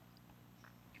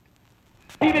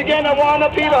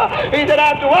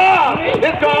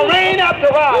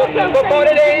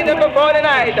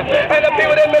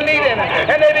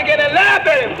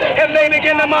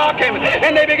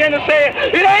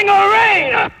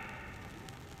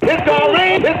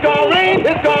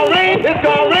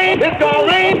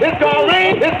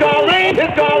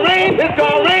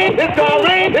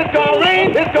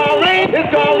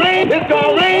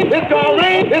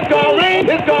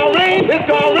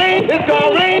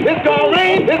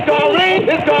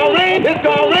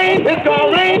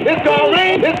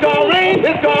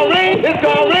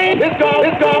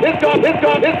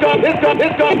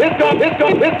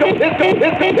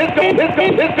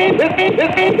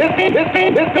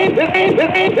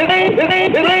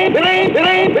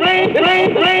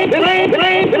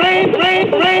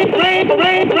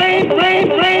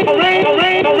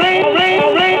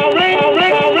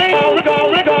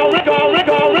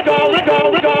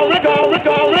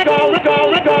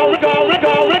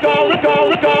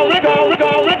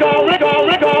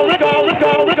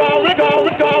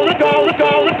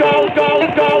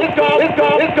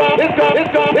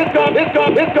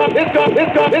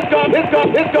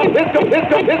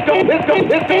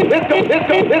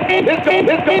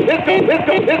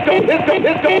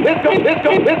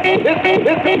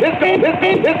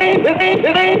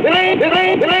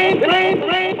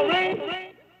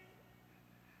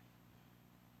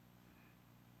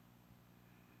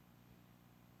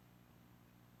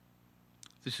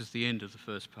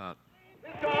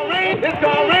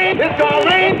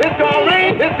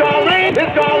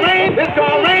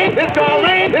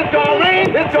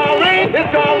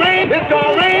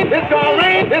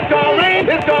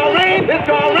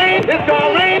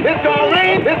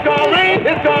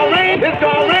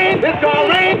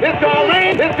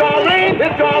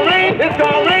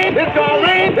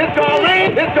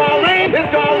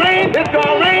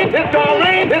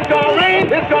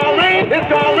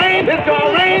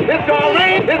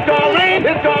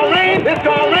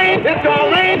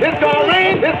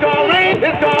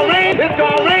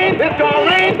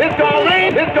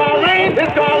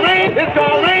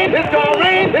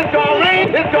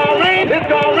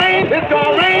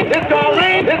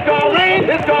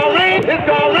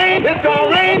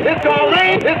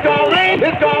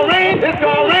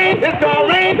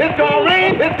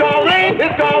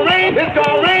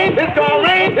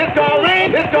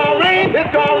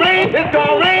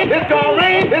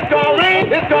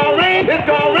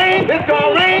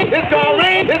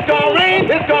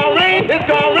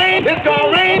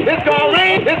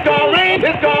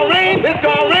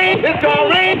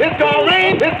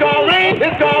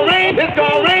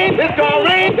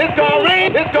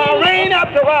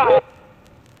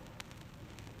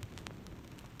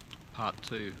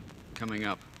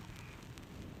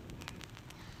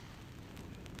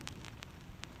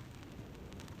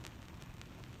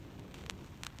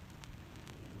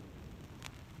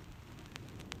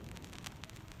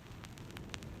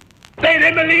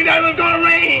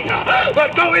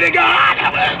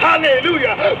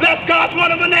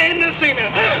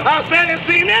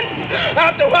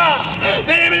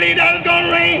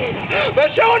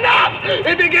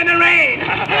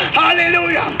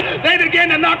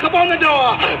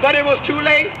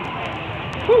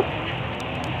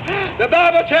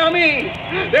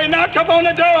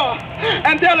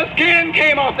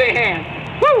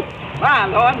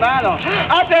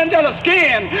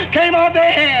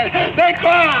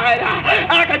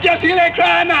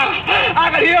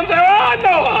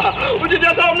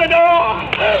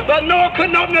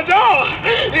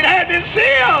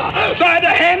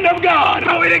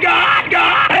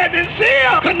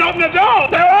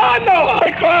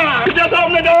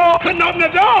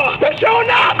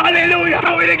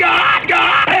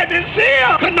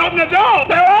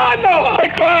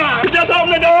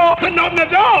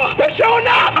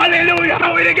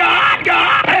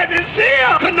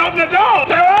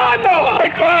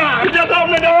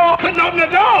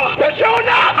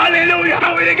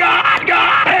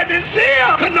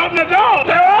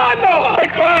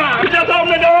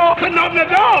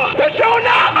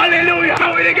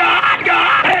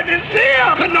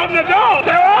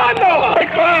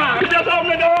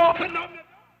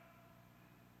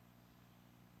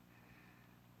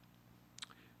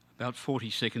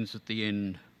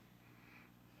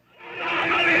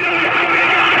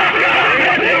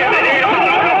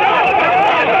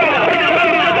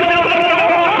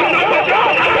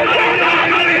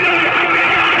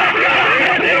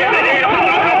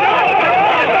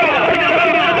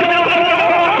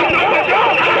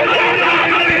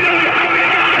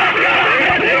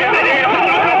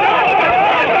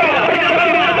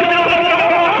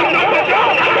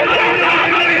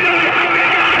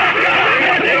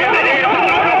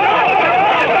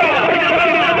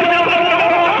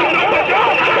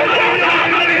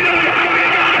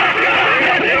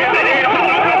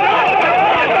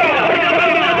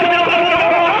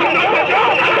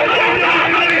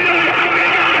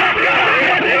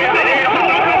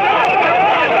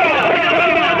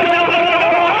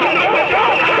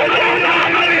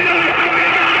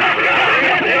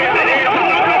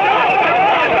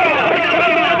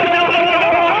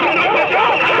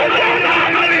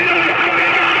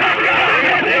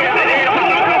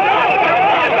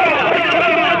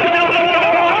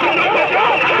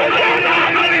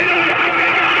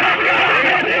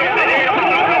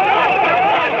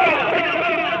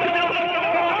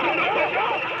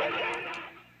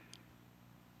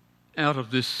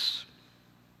 of this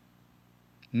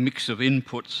mix of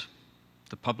inputs,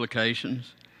 the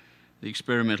publications, the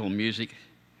experimental music,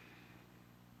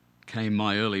 came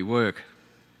my early work.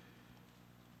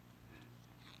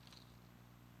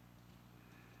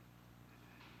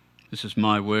 This is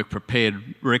my work,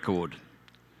 Prepared Record,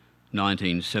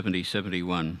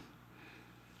 1970-71.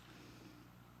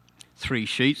 3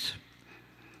 sheets,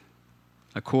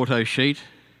 a quarto sheet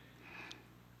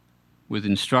with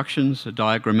instructions, a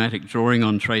diagrammatic drawing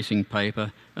on tracing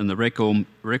paper, and the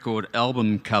record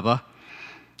album cover,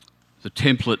 the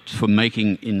template for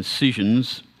making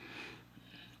incisions,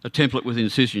 a template with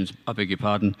incisions, I beg your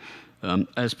pardon,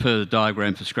 as per the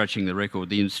diagram for scratching the record.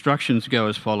 The instructions go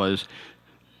as follows.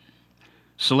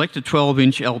 Select a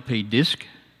 12-inch LP disc,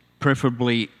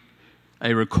 preferably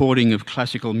a recording of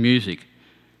classical music.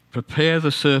 Prepare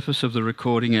the surface of the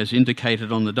recording as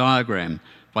indicated on the diagram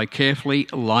by carefully,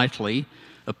 lightly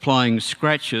applying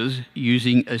scratches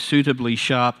using a suitably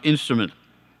sharp instrument.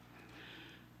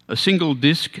 A single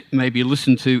disc may be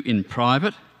listened to in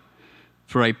private.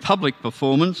 For a public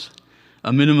performance,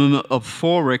 a minimum of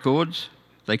 4 records,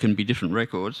 they can be different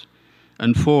records,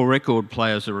 and 4 record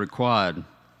players are required.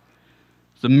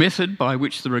 The method by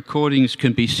which the recordings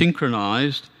can be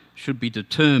synchronised should be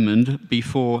determined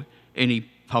before any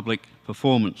public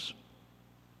performance.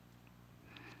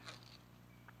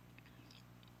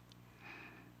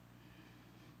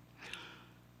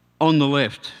 On the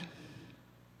left,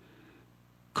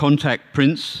 contact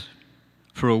prints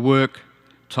for a work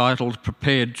titled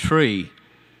Prepared Tree,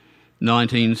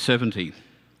 1970.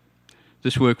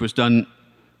 This work was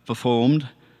performed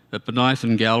at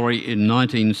Benithan Gallery in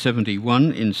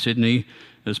 1971 in Sydney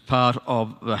as part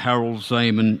of the Harold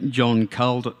Zaman John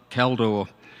Caldor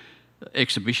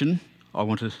exhibition. I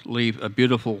want to leave a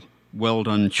beautiful,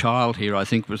 well-done child here, I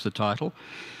think was the title.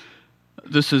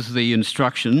 This is the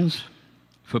instructions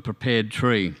for Prepared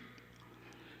Tree.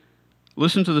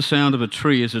 Listen to the sound of a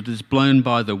tree as it is blown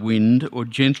by the wind or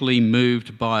gently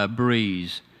moved by a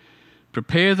breeze.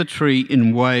 Prepare the tree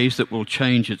in ways that will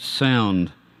change its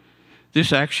sound.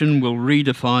 This action will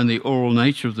redefine the aural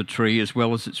nature of the tree as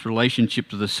well as its relationship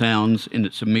to the sounds in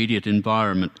its immediate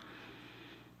environment.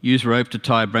 Use rope to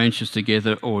tie branches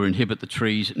together or inhibit the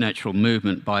tree's natural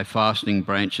movement by fastening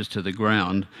branches to the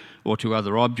ground or to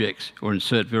other objects, or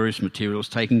insert various materials,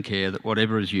 taking care that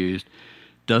whatever is used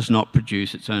does not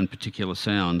produce its own particular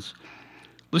sounds.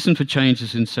 Listen for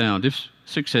changes in sound. If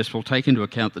successful, take into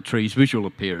account the tree's visual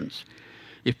appearance.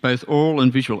 If both oral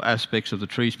and visual aspects of the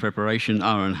tree's preparation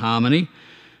are in harmony,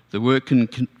 the work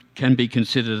can be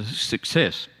considered a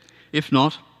success. If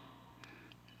not,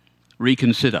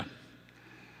 reconsider.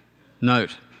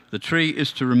 Note, the tree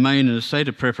is to remain in a state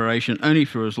of preparation only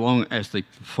for as long as the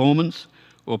performance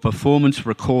or performance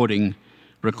recording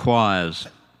requires.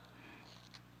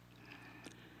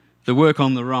 The work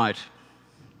on the right.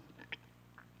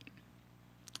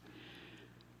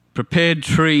 Prepared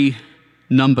Tree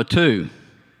number 2.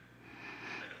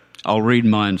 I'll read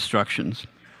my instructions.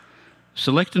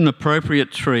 Select an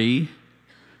appropriate tree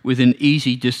within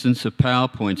easy distance of power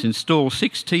points. Install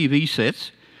 6 TV sets,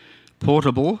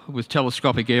 portable with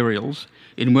telescopic aerials,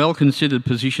 in well-considered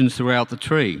positions throughout the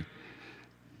tree.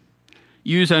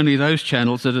 Use only those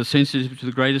channels that are sensitive to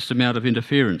the greatest amount of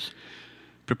interference.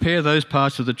 Prepare those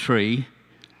parts of the tree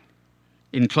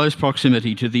in close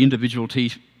proximity to the individual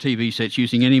TV sets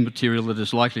using any material that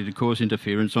is likely to cause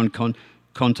interference on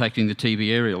contacting the TV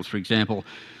aerials, for example,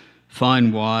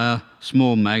 fine wire,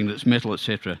 small magnets, metal,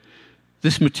 etc.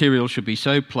 This material should be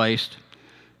so placed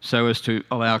so as to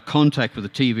allow contact with the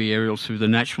TV aerials through the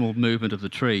natural movement of the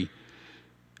tree.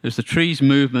 As the tree's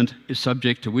movement is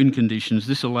subject to wind conditions,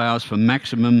 this allows for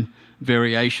maximum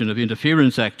variation of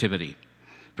interference activity.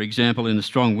 For example, in a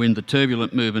strong wind, the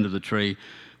turbulent movement of the tree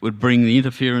would bring the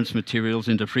interference materials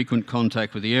into frequent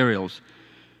contact with the aerials.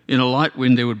 In a light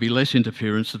wind, there would be less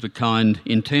interference of the kind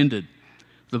intended.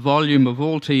 The volume of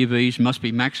all TVs must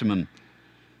be maximum.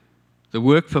 The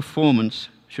work performance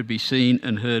should be seen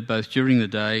and heard both during the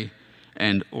day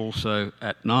and also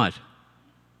at night.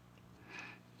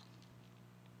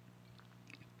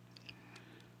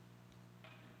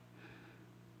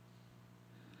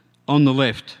 On the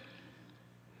left,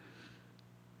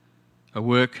 a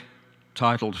work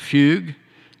titled Fugue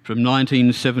from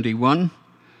 1971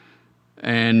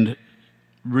 and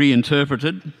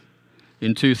reinterpreted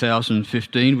in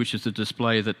 2015, which is the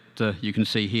display that you can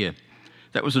see here.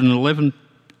 That was an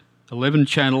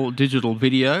 11-channel digital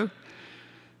video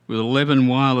with 11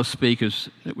 wireless speakers.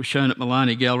 It was shown at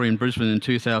Milani Gallery in Brisbane in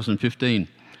 2015.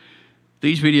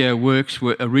 These video works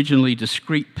were originally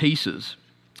discrete pieces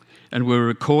and were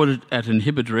recorded at an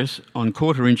HIB address on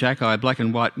quarter-inch Akai black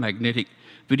and white magnetic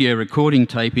video recording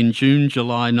tape in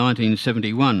June-July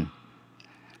 1971.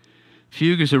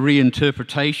 Fugue is a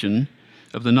reinterpretation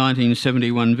of the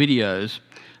 1971 videos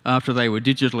after they were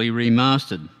digitally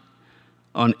remastered.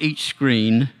 On each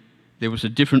screen, there was a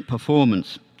different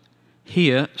performance.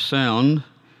 Here, sound,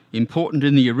 important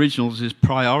in the originals, is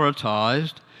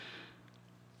prioritised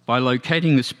by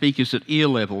locating the speakers at ear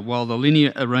level while the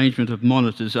linear arrangement of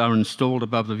monitors are installed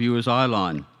above the viewer's eye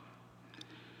line.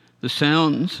 The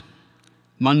sounds,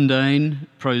 mundane,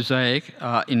 prosaic,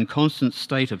 are in constant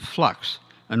state of flux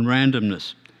and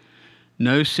randomness.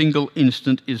 No single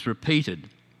instant is repeated,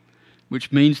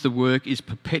 which means the work is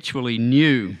perpetually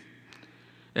new.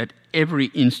 At every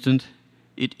instant,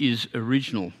 it is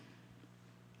original.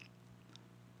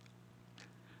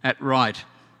 At right,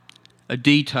 a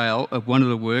detail of one of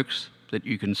the works that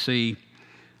you can see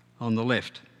on the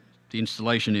left, the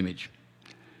installation image.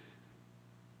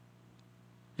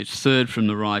 It's third from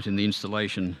the right in the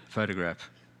installation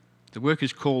photograph. The work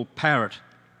is called Parrot.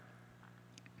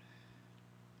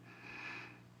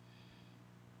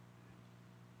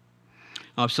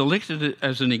 I've selected it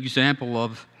as an example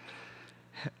of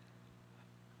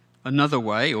another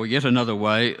way, or yet another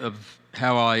way, of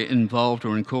how I involved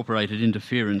or incorporated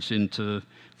interference into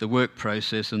the work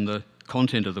process and the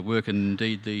content of the work, and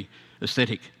indeed the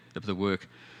aesthetic of the work.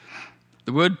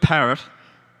 The word parrot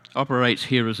operates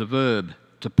here as a verb,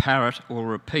 to parrot or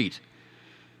repeat.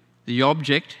 The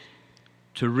object,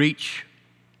 to reach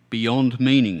beyond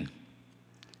meaning.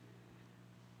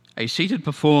 A seated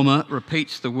performer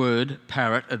repeats the word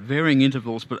parrot at varying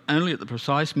intervals, but only at the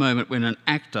precise moment when an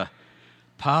actor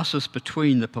passes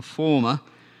between the performer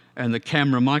and the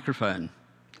camera microphone.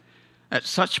 At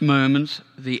such moments,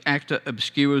 the actor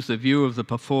obscures the view of the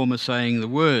performer saying the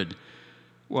word,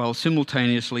 while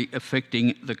simultaneously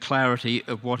affecting the clarity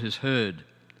of what is heard.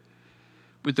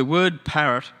 With the word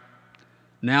parrot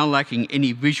now lacking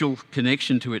any visual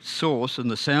connection to its source and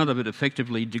the sound of it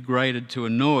effectively degraded to a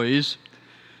noise,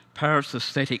 parrot's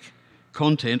aesthetic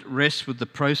content rests with the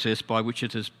process by which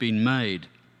it has been made.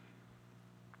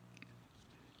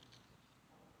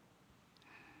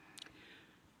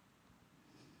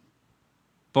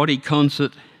 Body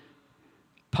Concert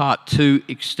Part 2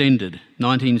 Extended,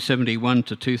 1971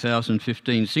 to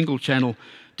 2015, single-channel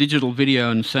digital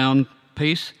video and sound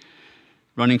piece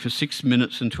running for 6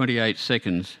 minutes and 28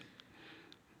 seconds.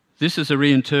 This is a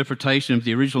reinterpretation of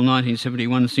the original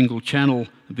 1971 single-channel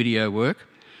video work.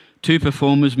 Two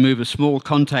performers move a small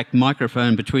contact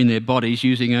microphone between their bodies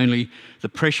using only the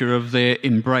pressure of their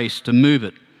embrace to move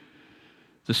it.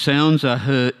 The sounds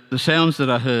that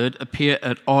are heard appear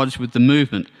at odds with the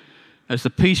movement. As the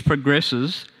piece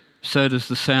progresses, so does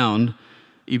the sound,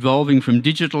 evolving from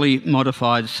digitally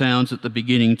modified sounds at the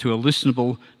beginning to a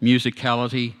listenable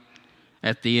musicality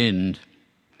at the end.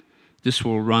 This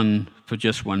will run for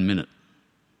just 1 minute.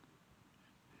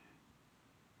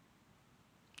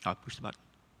 I push the button.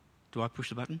 Do I push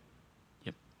the button?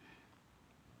 Yep.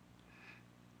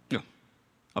 No,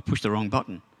 I pushed the wrong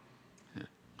button. Yeah.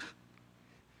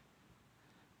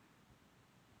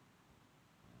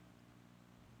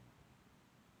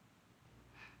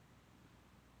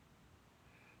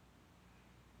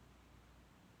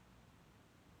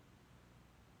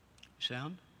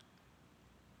 Sound?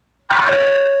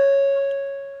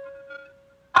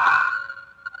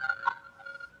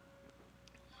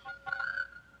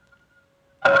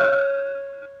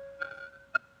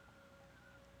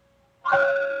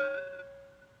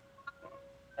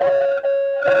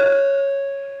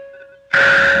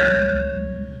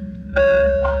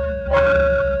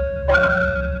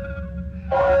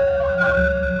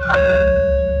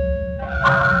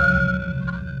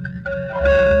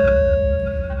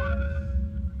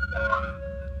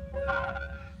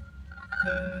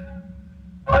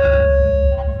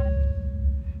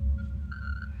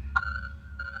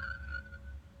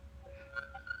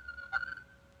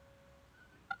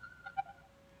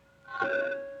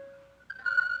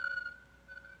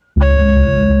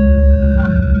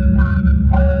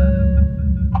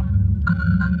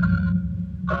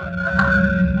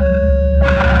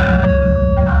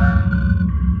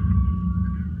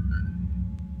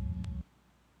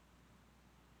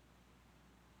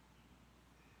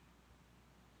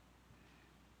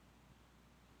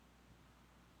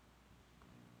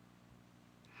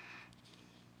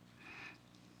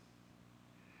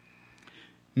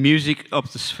 Music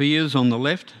of the Spheres on the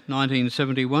left,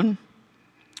 1971,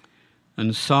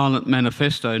 and Silent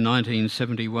Manifesto,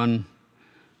 1971,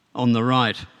 on the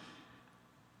right.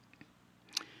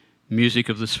 Music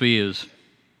of the Spheres.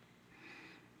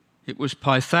 It was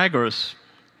Pythagoras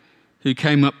who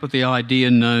came up with the idea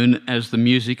known as the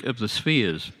music of the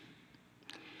spheres.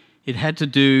 It had to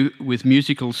do with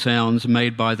musical sounds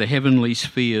made by the heavenly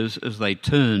spheres as they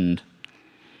turned.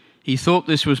 He thought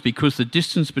this was because the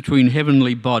distance between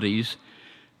heavenly bodies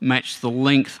matched the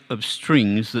length of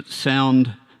strings that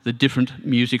sound the different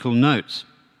musical notes.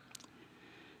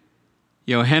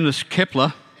 Johannes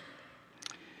Kepler,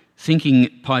 thinking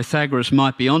Pythagoras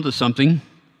might be onto something,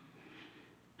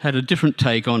 had a different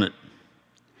take on it.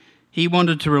 He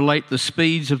wanted to relate the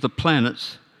speeds of the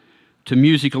planets to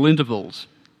musical intervals.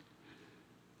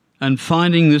 And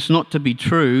finding this not to be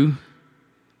true,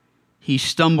 he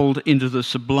stumbled into the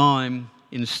sublime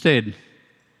instead.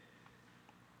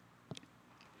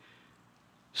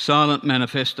 Silent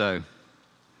Manifesto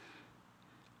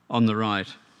on the right.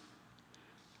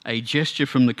 A gesture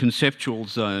from the conceptual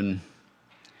zone.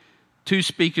 2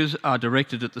 speakers are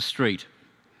directed at the street.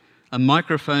 A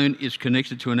microphone is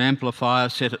connected to an amplifier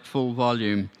set at full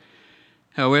volume.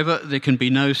 However, there can be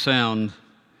no sound.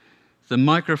 The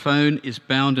microphone is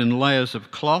bound in layers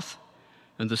of cloth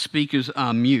and the speakers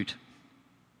are mute.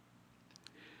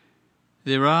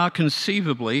 There are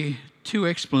conceivably 2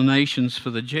 explanations for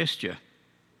the gesture.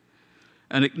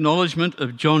 An acknowledgement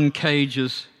of John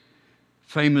Cage's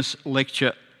famous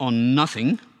lecture on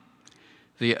nothing,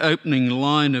 the opening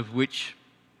line of which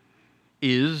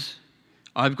is,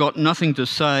 "I've got nothing to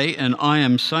say and I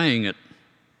am saying it."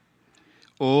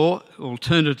 Or,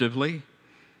 alternatively,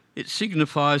 it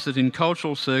signifies that in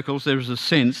cultural circles there is a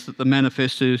sense that the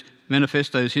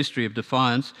manifesto's history of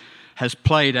defiance has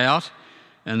played out,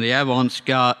 and the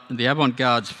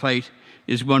avant-garde's fate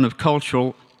is one of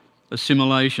cultural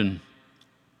assimilation.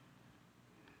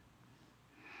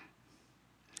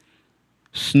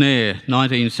 Snare,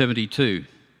 1972.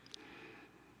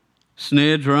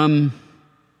 Snare drum,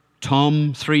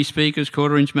 tom, 3 speakers,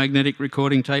 1/4-inch magnetic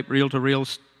recording tape, reel-to-reel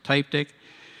tape deck,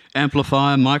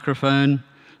 amplifier, microphone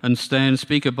and stand,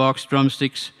 speaker box,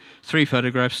 drumsticks, 3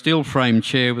 photographs, steel frame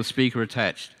chair with speaker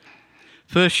attached.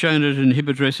 First shown at an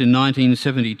exhibit address in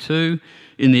 1972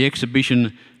 in the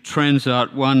exhibition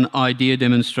Transart 1 Idea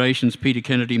Demonstrations, Peter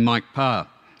Kennedy, Mike Parr.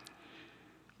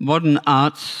 Modern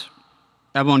art's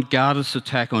avant-gardist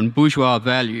attack on bourgeois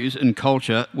values and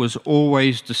culture was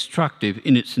always destructive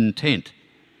in its intent.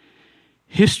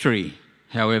 History,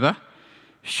 however,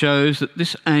 shows that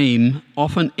this aim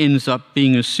often ends up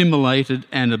being assimilated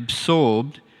and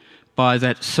absorbed by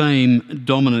that same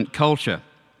dominant culture.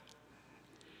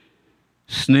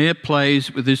 Snare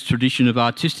plays with this tradition of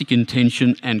artistic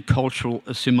intention and cultural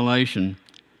assimilation.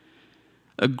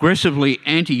 Aggressively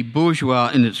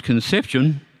anti-bourgeois in its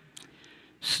conception,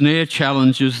 Snare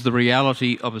challenges the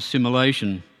reality of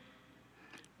assimilation,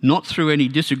 not through any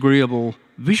disagreeable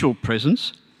visual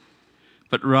presence,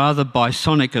 but rather by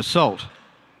sonic assault,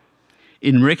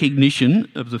 in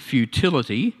recognition of the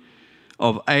futility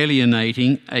of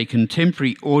alienating a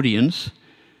contemporary audience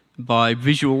by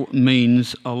visual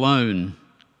means alone.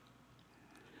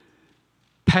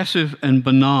 Passive and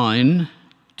benign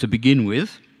to begin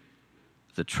with,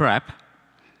 the trap,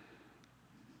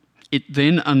 it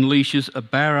then unleashes a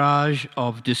barrage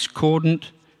of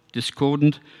discordant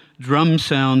drum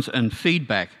sounds and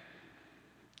feedback.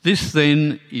 This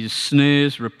then is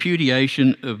Snare's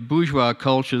repudiation of bourgeois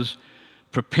culture's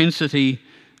propensity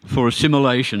for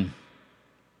assimilation.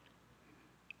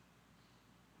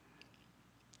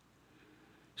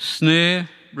 Snare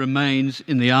remains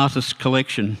in the artist's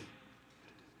collection.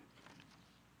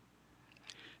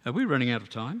 Are we running out of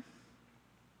time?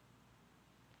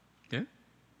 Yeah?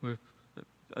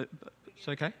 It's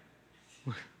okay?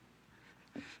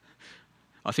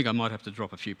 I think I might have to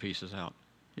drop a few pieces out.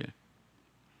 Yeah.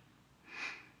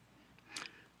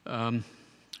 No.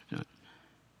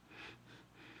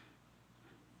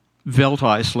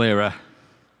 Welteislehre,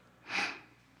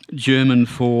 German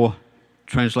for,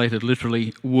 translated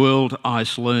literally, world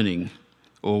ice learning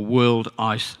or world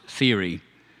ice theory,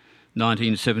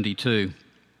 1972.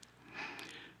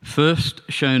 First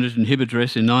shown at an exhibit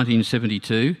address in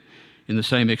 1972 in the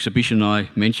same exhibition I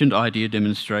mentioned, Idea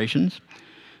Demonstrations.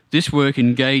 This work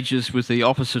engages with the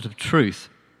opposite of truth,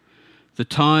 the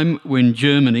time when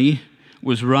Germany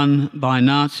was run by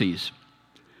Nazis.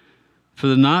 For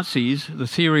the Nazis, the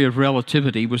theory of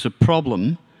relativity was a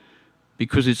problem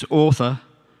because its author,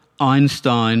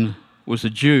 Einstein, was a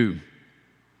Jew.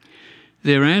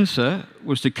 Their answer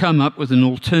was to come up with an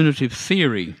alternative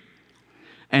theory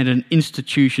and an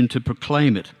institution to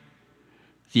proclaim it,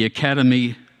 the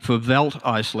Academy for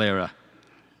Welteislehre.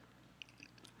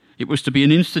 It was to be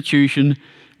an institution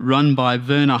run by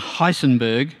Werner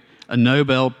Heisenberg, a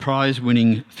Nobel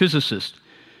Prize-winning physicist,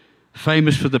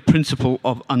 famous for the principle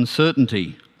of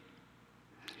uncertainty.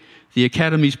 The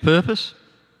Academy's purpose?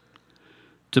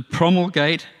 To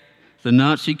promulgate the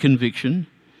Nazi conviction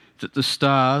that the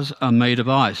stars are made of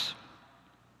ice.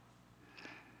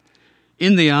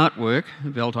 In the artwork,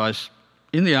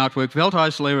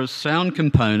 Welteislehre's sound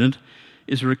component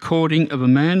is a recording of a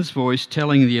man's voice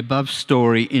telling the above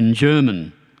story in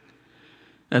German.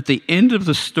 At the end of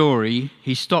the story,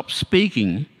 he stops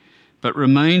speaking, but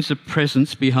remains a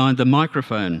presence behind the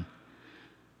microphone.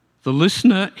 The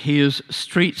listener hears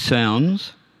street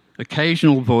sounds,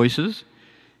 occasional voices,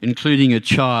 including a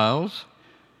child's,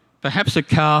 perhaps a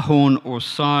car horn or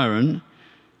siren,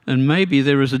 and maybe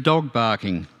there is a dog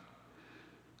barking.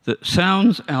 The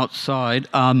sounds outside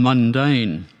are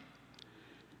mundane.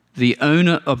 The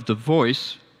owner of the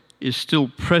voice is still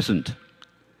present.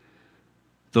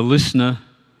 The listener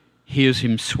hears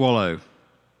him swallow.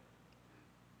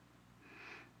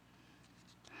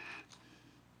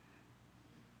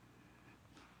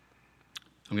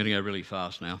 I'm going to go really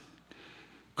fast now.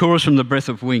 Chorus from The Breath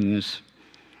of Wings,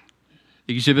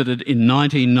 exhibited in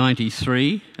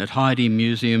 1993 at Heide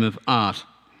Museum of Art.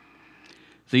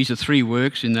 These are 3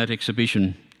 works in that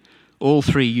exhibition. All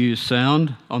 3 use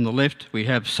sound. On the left, we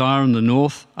have Siren the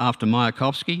North after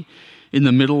Mayakovsky. In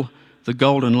the middle, The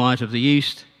Golden Light of the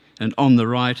East. And on the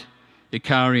right,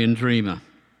 Icarian Dreamer.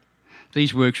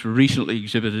 These works were recently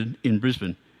exhibited in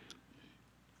Brisbane.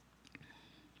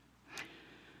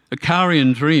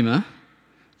 Icarian Dreamer,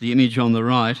 the image on the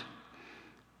right,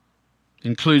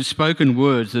 includes spoken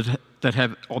words that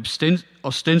have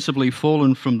ostensibly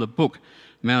fallen from the book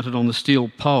mounted on the steel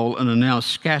pole and are now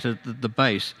scattered at the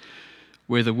base,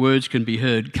 where the words can be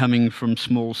heard coming from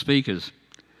small speakers.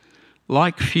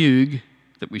 Like fugue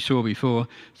that we saw before,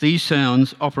 these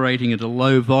sounds operating at a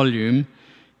low volume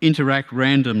interact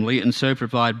randomly and so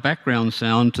provide background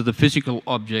sound to the physical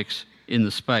objects in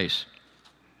the space.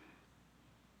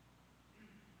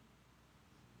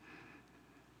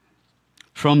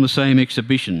 From the same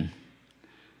exhibition,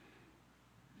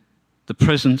 The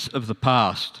Presence of the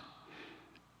Past.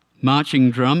 Marching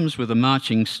drums with a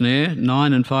marching snare,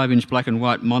 9 and 5-inch black and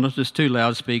white monitors, 2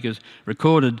 loudspeakers,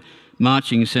 recorded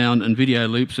marching sound and video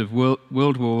loops of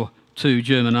World War II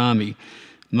German army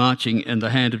marching and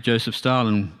the hand of Joseph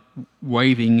Stalin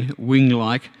waving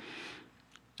wing-like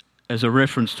as a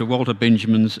reference to Walter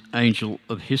Benjamin's Angel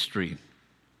of History.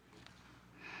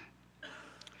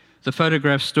 The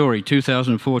Photograph Story,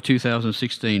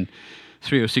 2004-2016,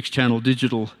 3 or 6 channel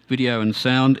digital video and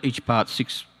sound, each part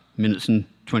 6 minutes and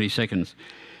 20 seconds.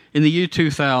 In the year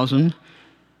 2000,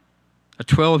 a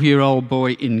 12-year-old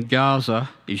boy in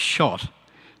Gaza is shot.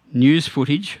 News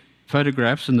footage,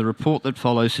 photographs and the report that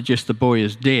follows suggest the boy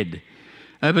is dead.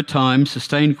 Over time,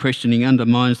 sustained questioning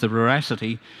undermines the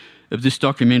veracity of this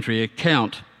documentary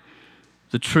account.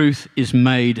 The truth is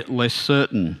made less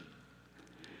certain.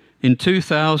 In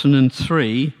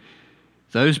 2003,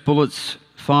 those bullets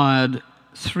fired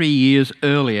 3 years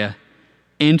earlier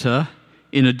enter,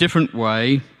 in a different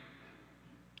way,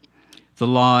 the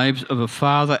lives of a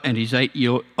father and his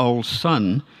 8-year-old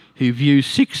son who view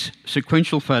 6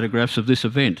 sequential photographs of this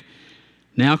event,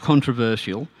 now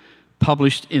controversial,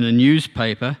 published in a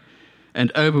newspaper,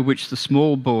 and over which the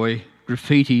small boy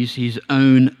graffitis his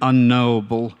own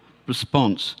unknowable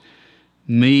response.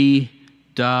 Me,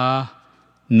 da,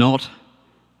 not,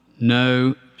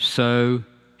 no, so,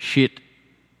 shit,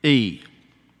 e.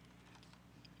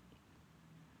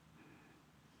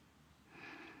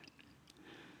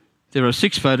 There are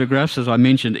 6 photographs, as I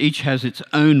mentioned. Each has its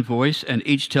own voice and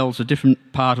each tells a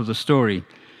different part of the story.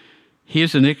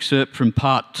 Here's an excerpt from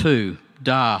part 2,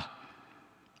 Da.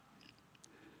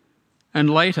 And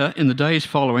later, in the days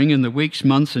following, in the weeks,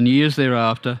 months and years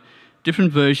thereafter,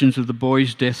 different versions of the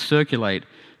boy's death circulate,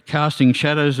 casting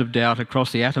shadows of doubt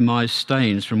across the atomised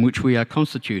stains from which we are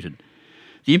constituted.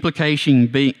 The implication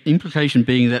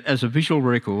being that as a visual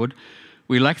record,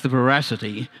 we lack the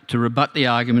veracity to rebut the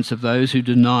arguments of those who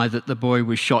deny that the boy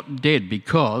was shot dead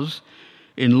because,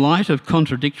 in light of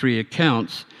contradictory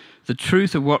accounts, the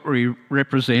truth of what we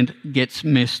represent gets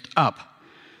messed up.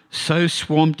 So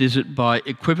swamped is it by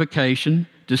equivocation,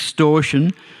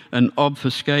 distortion and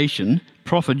obfuscation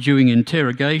proffered during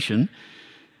interrogation,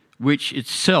 which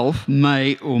itself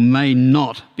may or may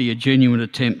not be a genuine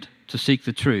attempt to seek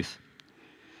the truth.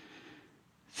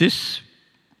 This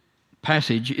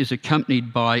passage is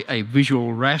accompanied by a visual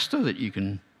raster that you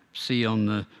can see on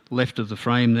the left of the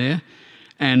frame there,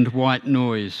 and white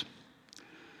noise.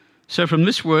 So from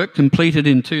this work, completed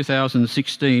in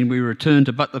 2016, we return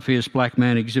to But the Fierce Black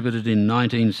Man, exhibited in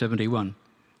 1971.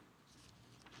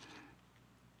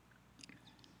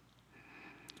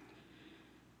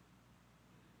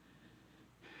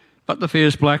 But the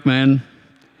Fierce Black Man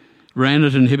ran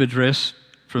at an HIB address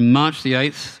from March the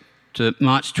 8th to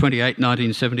March 28,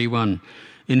 1971.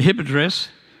 In HIB address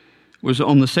was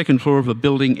on the second floor of a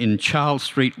building in Charles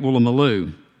Street,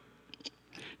 Woolloomooloo.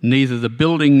 Neither the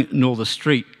building nor the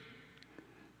street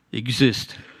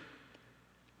exist.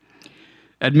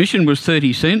 Admission was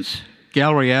 30 cents,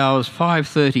 gallery hours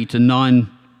 5:30 to 9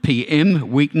 p.m.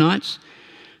 weeknights,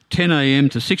 10 a.m.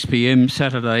 to 6 p.m.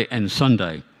 Saturday and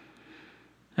Sunday.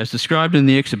 As described in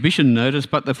the exhibition notice,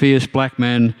 But the Fierce Black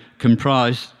Man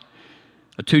comprised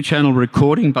a 2-channel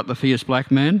recording, But the Fierce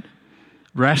Black Man,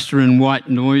 raster and white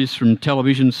noise from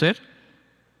television set,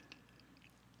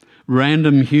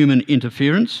 random human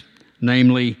interference,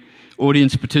 namely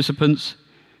audience participants,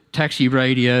 taxi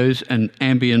radios and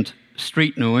ambient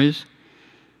street noise,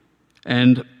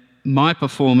 and my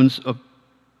performance of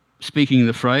speaking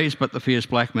the phrase, But the Fierce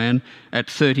Black Man, at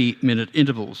 30-minute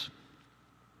intervals.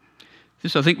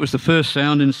 This, I think, was the first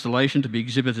sound installation to be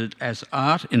exhibited as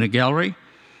art in a gallery.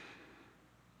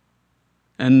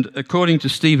 And according to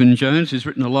Stephen Jones, who's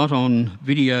written a lot on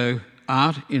video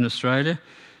art in Australia,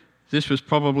 this was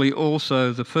probably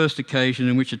also the first occasion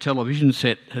in which a television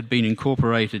set had been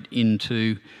incorporated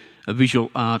into a visual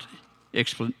art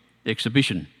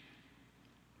exhibition.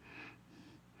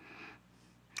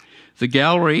 The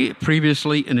gallery,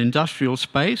 previously an industrial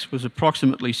space, was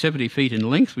approximately 70 feet in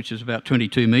length, which is about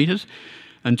 22 metres,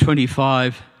 and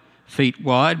 25 feet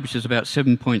wide, which is about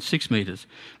 7.6 metres.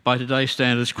 By today's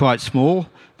standards, quite small,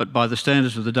 but by the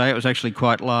standards of the day, it was actually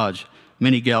quite large.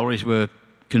 Many galleries were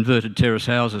converted terrace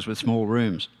houses with small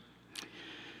rooms.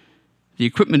 The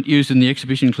equipment used in the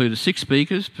exhibition included 6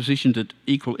 speakers positioned at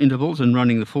equal intervals and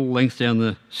running the full length down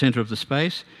the centre of the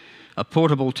space, a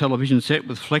portable television set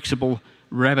with flexible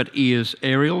rabbit ears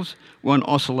aerials, 1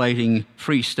 oscillating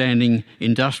freestanding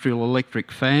industrial electric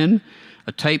fan,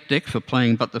 a tape deck for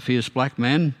playing But the Fierce Black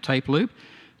Man tape loop,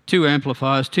 2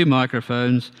 amplifiers, 2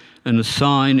 microphones, and a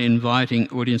sign inviting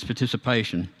audience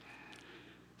participation.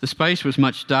 The space was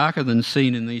much darker than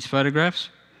seen in these photographs.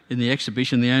 In the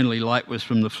exhibition, the only light was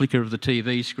from the flicker of the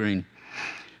TV screen.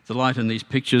 The light in these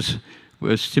pictures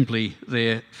was simply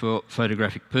there for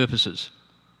photographic purposes.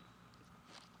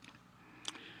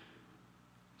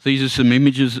 These are some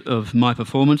images of my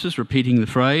performances, repeating the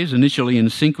phrase, initially in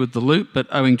sync with the loop, but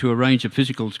owing to a range of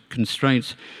physical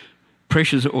constraints,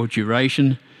 pressures or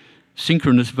duration,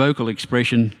 synchronous vocal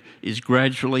expression is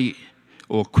gradually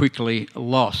or quickly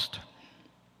lost.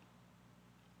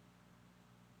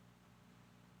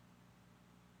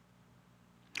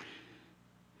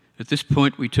 At this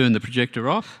point, we turn the projector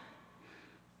off,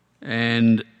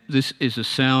 and this is a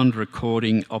sound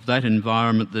recording of that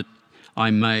environment that I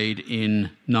made in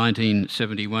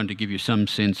 1971 to give you some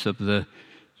sense of the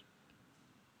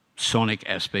sonic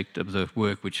aspect of the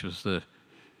work, which was the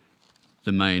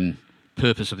main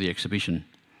purpose of the exhibition.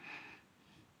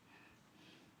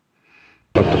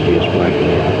 But the fierce black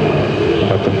man,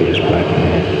 but the fierce black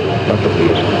man, but the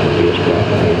fierce black man,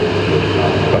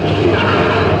 but the fierce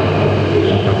black man,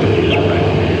 but the fierce black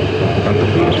man, but the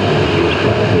fierce black man,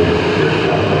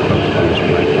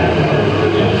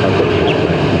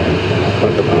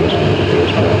 but the fierce black man, but the fierce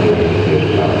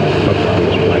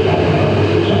black man, but the fierce black man, but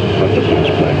the fierce black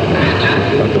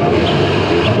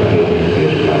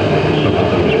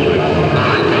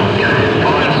man,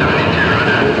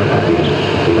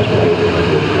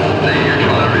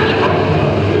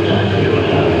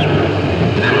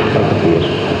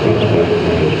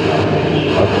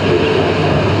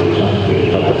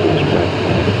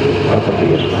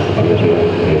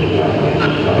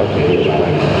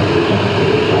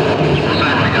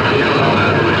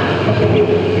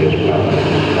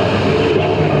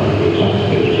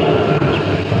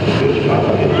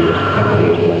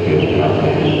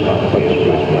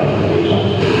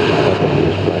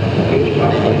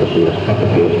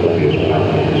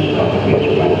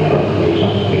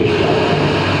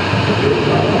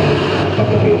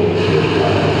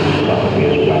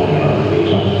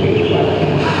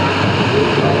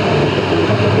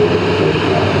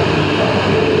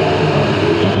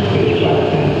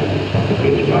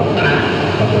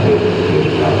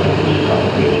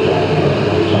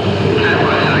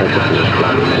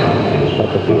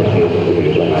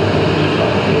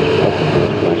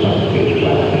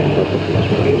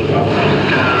 fierce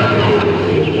black man, but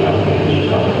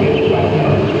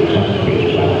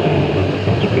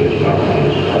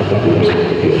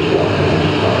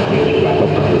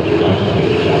the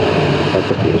fierce black man,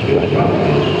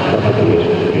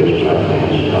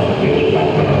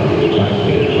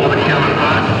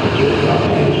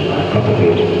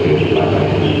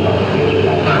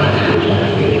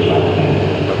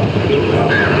 but the fierce black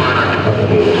man, but the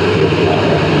fierce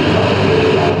black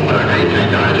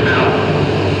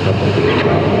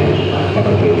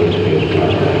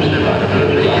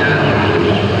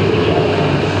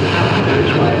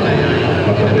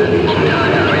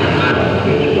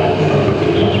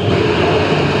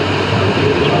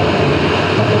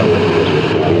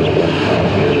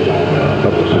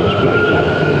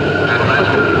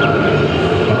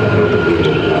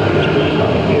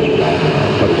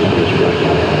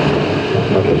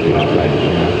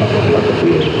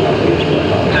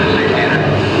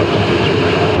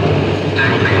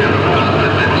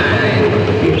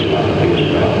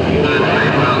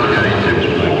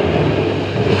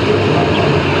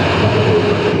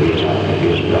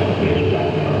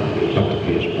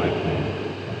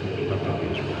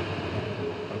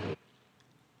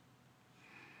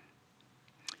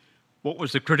What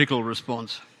was the critical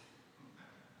response?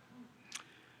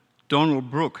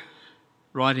 Donald Brooke,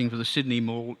 writing for the Sydney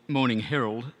Morning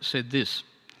Herald, said this: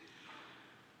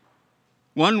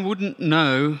 "One wouldn't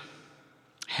know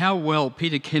how well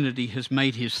Peter Kennedy has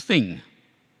made his thing,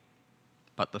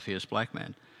 But the Fierce Black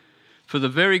Man, for the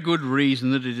very good reason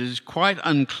that it is quite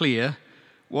unclear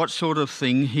what sort of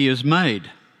thing he has made.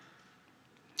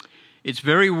 It's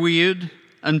very weird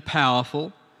and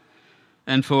powerful,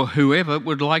 and for whoever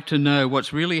would like to know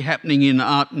what's really happening in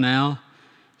art now,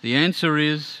 the answer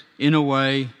is, in a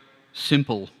way,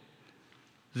 simple.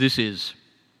 This is."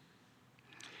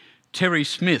 Terry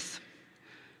Smith,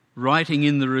 writing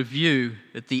in the Review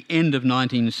at the end of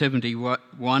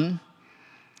 1971,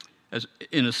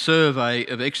 in a survey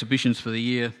of exhibitions for the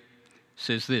year,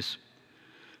 says this: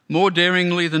 "More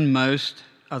daringly than most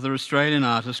other Australian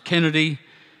artists, Kennedy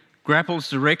grapples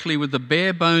directly with the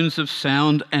bare bones of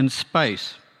sound and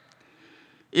space.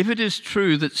 If it is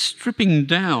true that stripping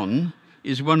down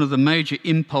is one of the major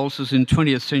impulses in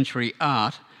 20th century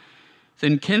art,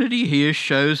 then Kennedy here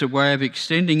shows a way of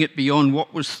extending it beyond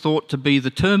what was thought to be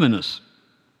the terminus,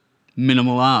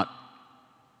 minimal art."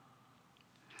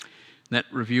 That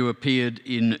review appeared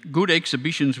in Good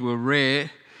Exhibitions Were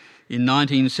Rare in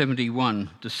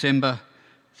 1971, December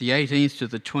the 18th to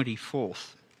the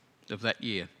 24th of that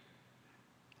year.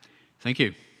 Thank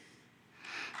you.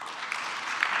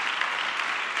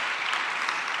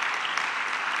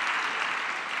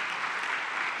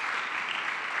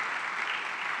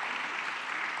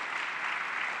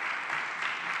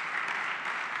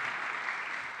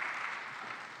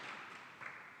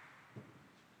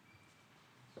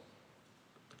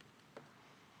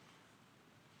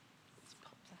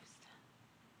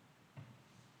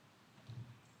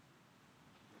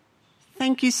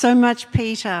 Thank you so much,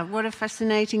 Peter. What a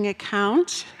fascinating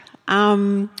account.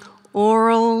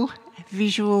 Oral,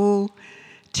 visual,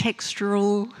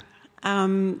 textural,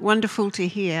 wonderful to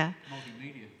hear.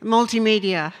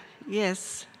 Multimedia,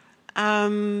 yes.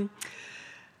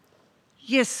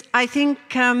 Yes, I think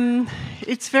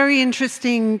it's very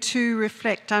interesting to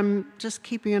reflect. I'm just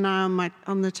keeping an eye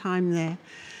on the time there.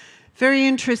 Very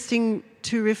interesting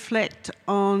to reflect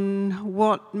on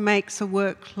what makes a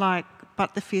work like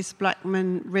But the Fierce Black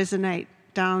Man resonate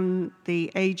down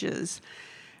the ages.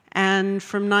 And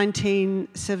from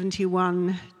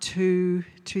 1971 to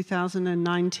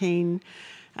 2019.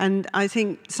 And I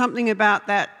think something about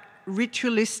that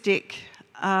ritualistic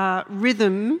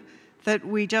rhythm that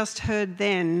we just heard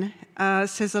then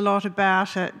says a lot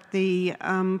about it, the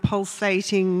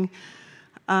pulsating,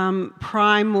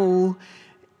 primal,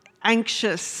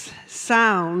 anxious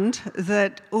sound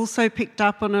that also picked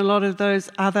up on a lot of those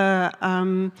other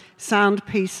sound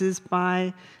pieces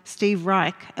by Steve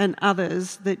Reich and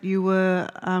others that you were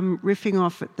riffing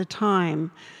off at the time.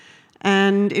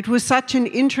 And it was such an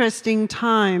interesting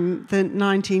time, the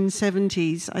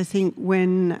 1970s, I think,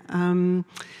 when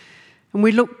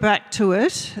we look back to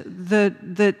it,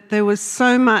 that there was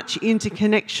so much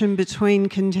interconnection between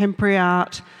contemporary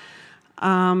art,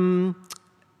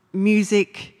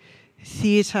 music,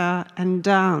 theatre and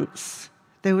dance.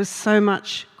 There was so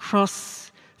much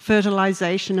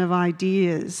cross-fertilisation of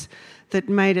ideas that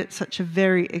made it such a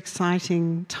very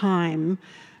exciting time.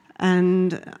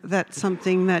 And that's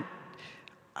something that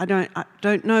I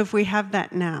don't know if we have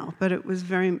that now, but it was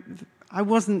very...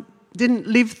 didn't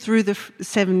live through the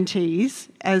 70s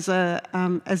as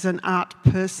an art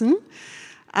person.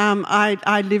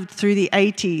 I lived through the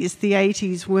 80s. The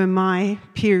 80s were my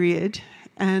period,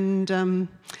 and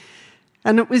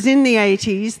it was in the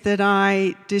 80s that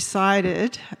I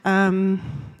decided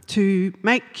to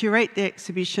curate the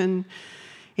exhibition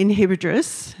in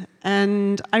Hibidris,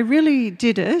 and I really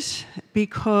did it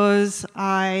because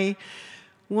I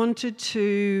wanted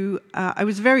to... I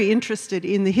was very interested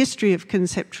in the history of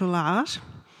conceptual art,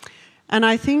 and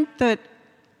I think that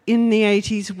in the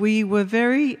 80s we were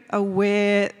very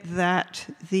aware that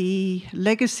the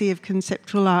legacy of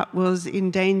conceptual art was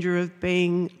in danger of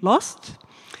being lost,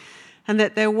 and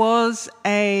that there was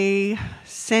a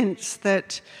sense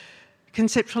that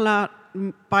conceptual art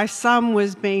by some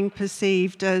was being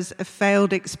perceived as a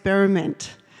failed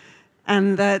experiment,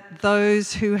 and that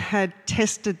those who had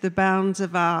tested the bounds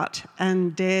of art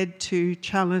and dared to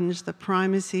challenge the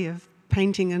primacy of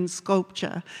painting and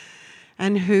sculpture,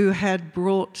 and who had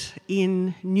brought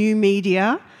in new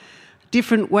media,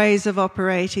 different ways of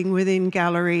operating within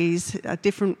galleries,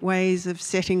 different ways of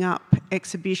setting up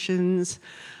exhibitions,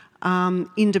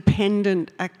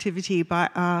 independent activity by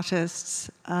artists,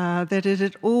 that it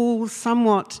had all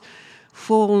somewhat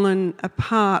fallen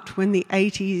apart when the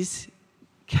 80s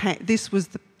came. This was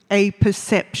a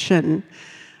perception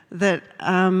that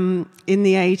in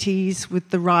the 80s, with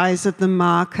the rise of the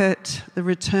market, the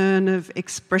return of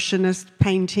expressionist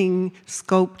painting,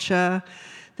 sculpture,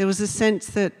 there was a sense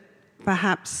that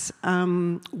perhaps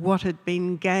what had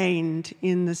been gained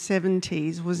in the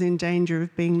 70s was in danger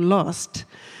of being lost.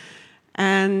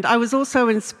 And I was also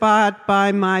inspired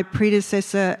by my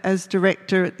predecessor as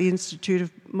director at the Institute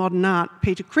of Modern Art,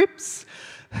 Peter Cripps,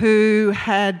 who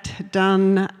had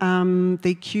done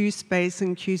the Q Space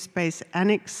and Q Space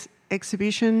Annex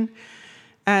exhibition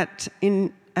at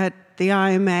the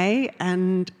IMA,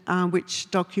 and which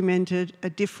documented a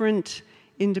different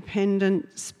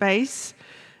independent space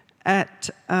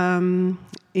in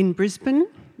Brisbane.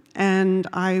 And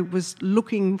I was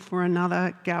looking for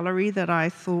another gallery that I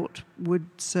thought would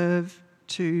serve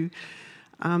to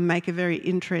make a very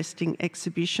interesting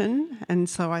exhibition. And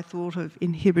so I thought of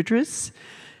Inhibitris.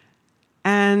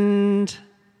 And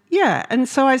yeah, and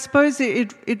so I suppose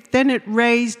it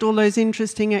raised all those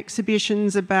interesting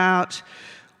exhibitions about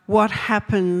what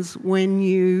happens when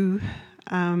you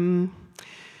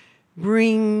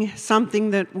bring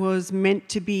something that was meant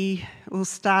to be, or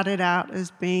started out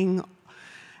as being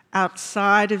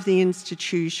outside of the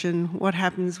institution, what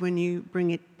happens when you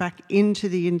bring it back into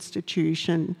the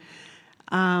institution.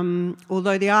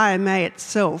 Although the IMA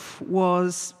itself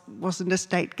wasn't a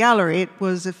state gallery, it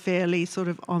was a fairly sort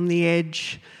of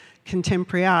on-the-edge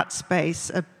contemporary art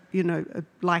space,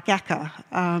 like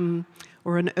ACCA,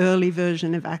 or an early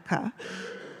version of ACCA.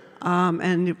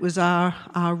 And it was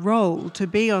our role to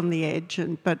be on the edge,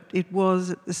 but it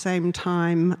was at the same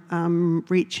time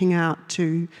reaching out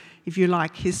to, if you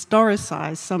like,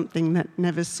 historicise something that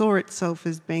never saw itself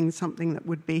as being something that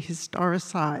would be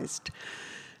historicised.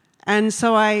 And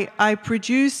so I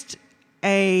produced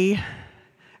an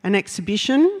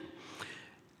exhibition.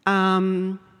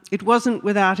 It wasn't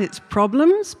without its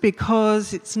problems,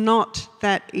 because it's not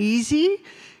that easy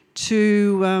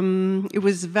to... it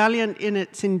was valiant in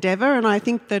its endeavour, and I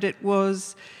think that it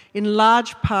was, in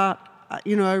large part,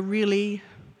 a really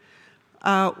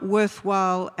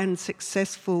worthwhile and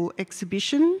successful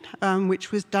exhibition,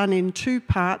 which was done in two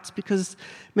parts, because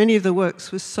many of the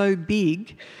works were so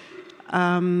big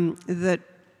that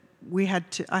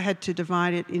I had to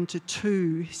divide it into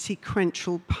two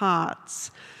sequential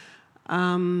parts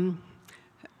in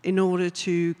order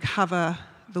to cover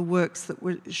the works that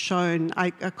were shown.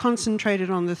 I concentrated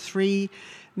on the three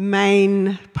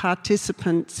main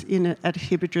participants in it at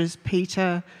Hibidris: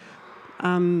 Peter,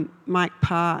 Mike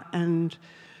Parr and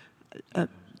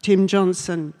Tim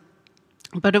Johnson.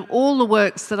 But of all the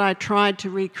works that I tried to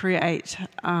recreate,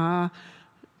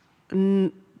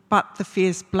 But the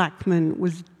Fierce Blackman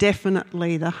was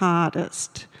definitely the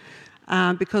hardest,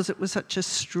 because it was such a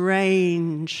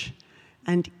strange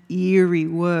and eerie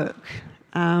work.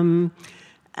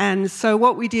 And so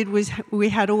what we did was we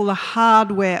had all the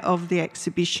hardware of the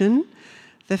exhibition,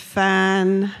 the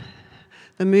fan,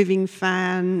 the moving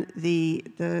fan, the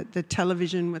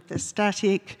television with the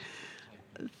static,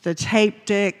 the tape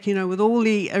deck, with all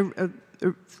the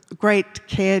great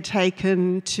care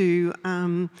taken to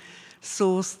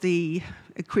source the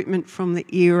equipment from the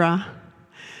era.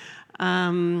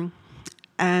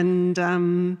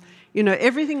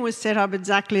 Everything was set up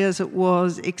exactly as it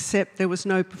was, except there was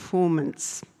no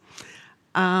performance.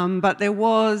 But there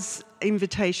was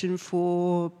invitation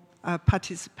for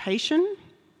participation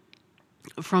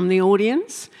from the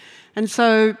audience. And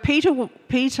so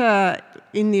Peter,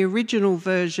 in the original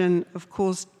version, of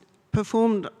course,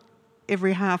 performed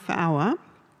every half hour,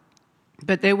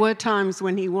 but there were times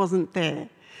when he wasn't there.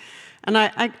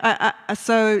 And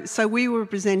so we were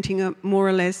presenting it more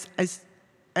or less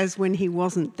as when he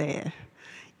wasn't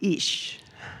there-ish.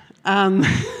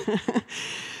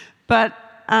 But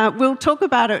we'll talk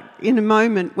about it in a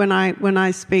moment when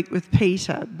I speak with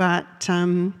Peter. But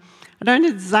I don't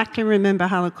exactly remember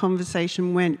how the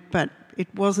conversation went, but it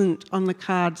wasn't on the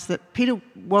cards that Peter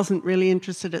wasn't really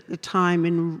interested at the time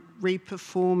in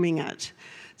re-performing it.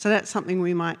 So that's something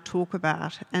we might talk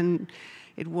about. And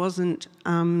it wasn't,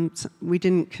 we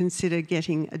didn't consider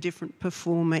getting a different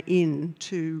performer in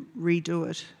to redo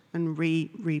it and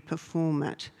re-perform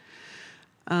it.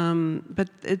 But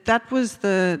that was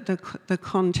the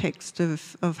context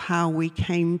of how we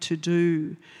came to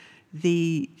do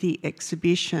the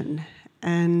exhibition.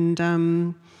 And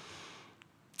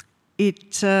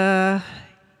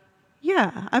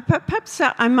perhaps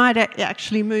I might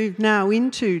actually move now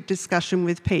into discussion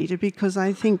with Peter, because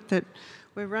I think that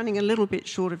we're running a little bit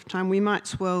short of time. We might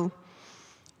as well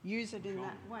use it in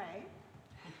that way.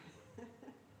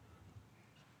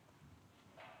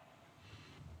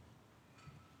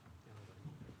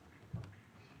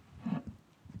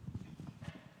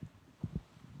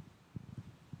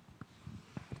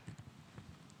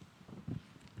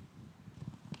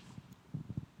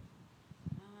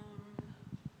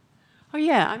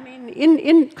 yeah, I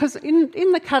mean, because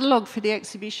in the catalogue for the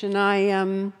exhibition,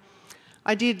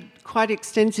 I did quite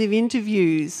extensive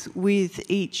interviews with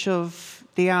each of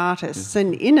the artists,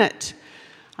 and in it,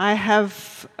 I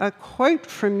have a quote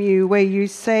from you where you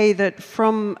say that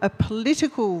from a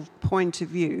political point of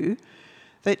view,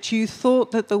 that you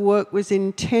thought that the work was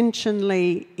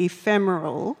intentionally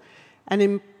ephemeral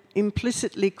and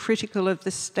implicitly critical of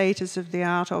the status of the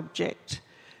art object,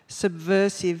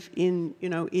 subversive in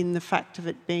the fact of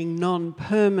it being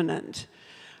non-permanent,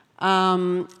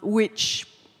 which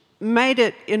made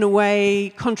it in a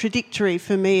way contradictory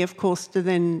for me, of course, to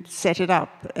then set it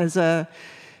up as a,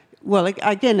 well,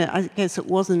 again, I guess it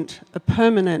wasn't a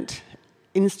permanent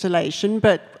installation,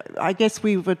 but I guess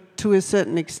we were, to a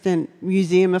certain extent,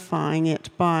 museumifying it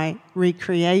by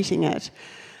recreating it.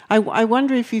 I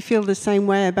wonder if you feel the same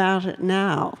way about it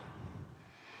now.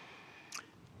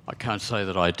 I can't say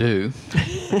that I do.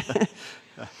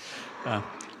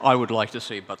 I would like to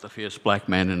see But the Fierce Black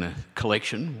Man in a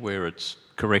collection where it's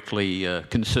correctly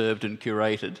conserved and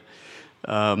curated.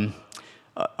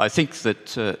 I think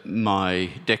that my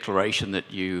declaration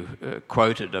that you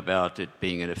quoted about it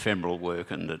being an ephemeral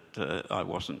work and that I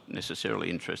wasn't necessarily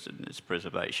interested in its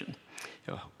preservation,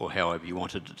 or however you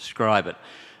wanted to describe it,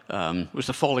 was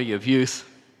the folly of youth,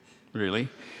 really.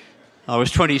 I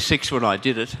was 26 when I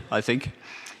did it, I think.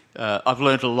 I've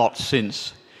learnt a lot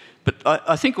since. But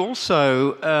I think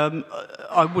also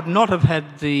I would not have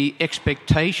had the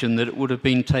expectation that it would have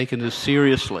been taken as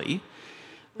seriously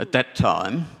at that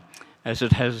time as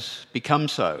it has become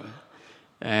so.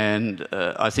 And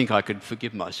I think I could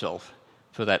forgive myself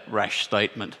for that rash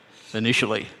statement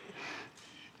initially.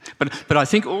 But I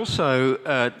think also,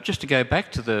 just to go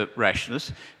back to the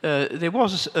rashness, there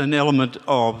was an element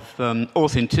of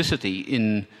authenticity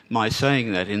in my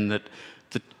saying that, in that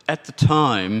at the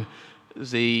time,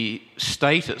 the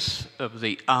status of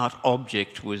the art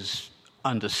object was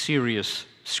under serious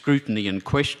scrutiny and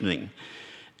questioning,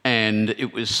 and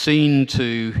it was seen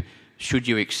to, should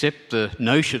you accept the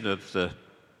notion of the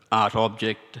art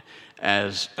object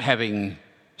as having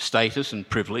status and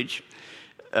privilege,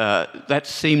 that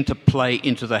seemed to play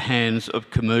into the hands of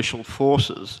commercial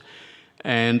forces.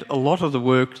 And a lot of the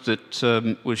work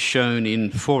that was shown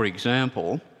in, for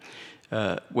example,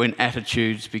 When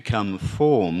Attitudes Become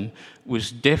Form,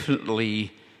 was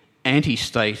definitely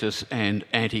anti-status and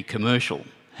anti-commercial.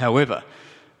 However,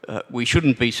 we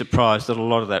shouldn't be surprised that a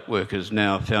lot of that work has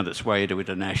now found its way into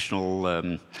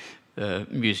international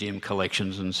museum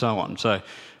collections and so on. So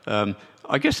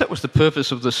I guess that was the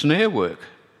purpose of the snare work,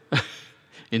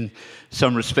 in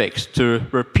some respects, to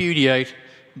repudiate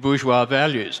bourgeois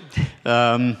values.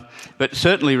 But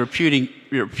certainly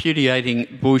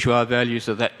repudiating bourgeois values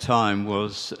at that time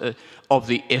was of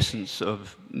the essence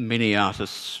of many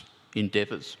artists'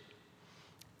 endeavours.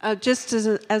 Just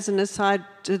as an aside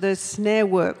to the snare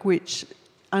work, which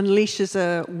unleashes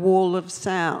a wall of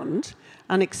sound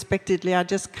unexpectedly, I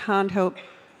just can't help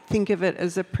think of it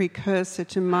as a precursor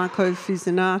to Marco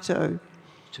Fusinato.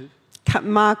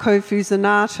 Marco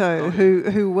Fusinato,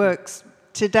 who works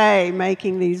today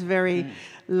making these very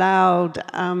loud,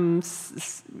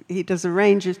 he does a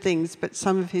range of things, but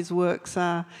some of his works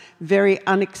are very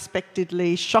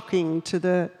unexpectedly shocking to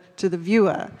the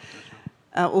viewer,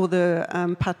 or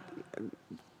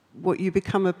what you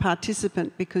become a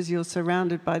participant because you're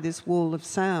surrounded by this wall of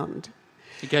sound.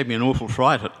 It gave me an awful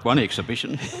fright at one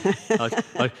exhibition.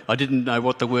 I didn't know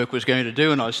what the work was going to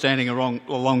do, and I was standing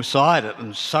alongside it,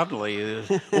 and suddenly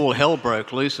all hell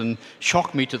broke loose and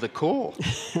shocked me to the core.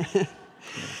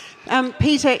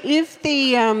 Peter, if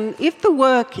the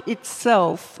work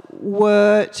itself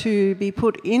were to be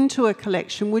put into a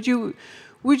collection, would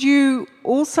you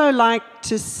also like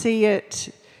to see it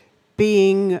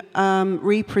being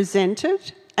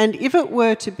represented? And if it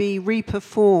were to be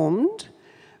reperformed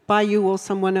by you or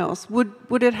someone else,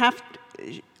 would it have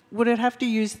to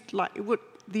use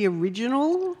the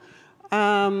original?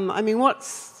 I mean,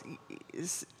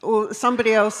 or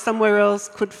somebody else somewhere else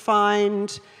could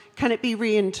find? Can it be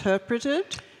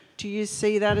reinterpreted? Do you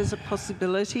see that as a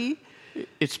possibility?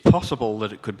 It's possible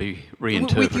that it could be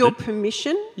reinterpreted. With your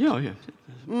permission? Yeah.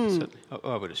 Certainly.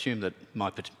 I would assume that my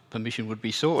permission would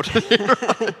be sought.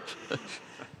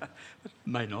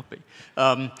 May not be.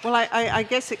 Well, I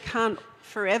guess it can't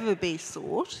forever be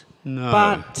sought. No.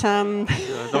 But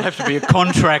there'll have to be a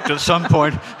contract at some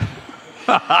point.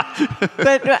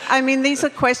 But I mean, these are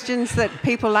questions that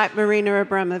people like Marina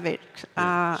Abramovic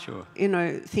are,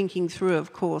 thinking through,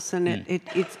 of course, and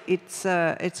it's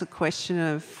a question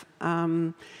of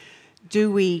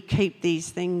do we keep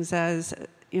these things as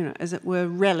it were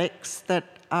relics that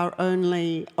are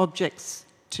only objects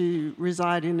to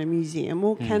reside in a museum,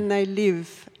 or can they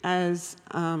live as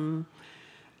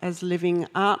living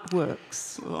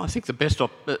artworks? Well, I think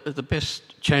the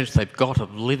best chance they've got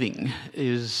of living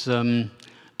is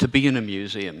to be in a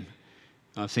museum.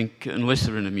 I think unless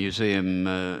they're in a museum,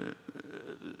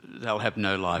 they'll have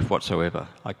no life whatsoever.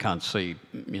 I can't see,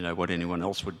 what anyone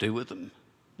else would do with them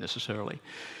necessarily.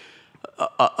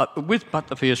 With But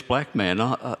the Fierce Black Man,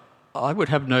 I would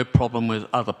have no problem with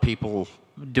other people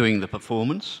doing the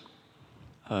performance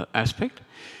aspect.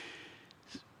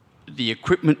 The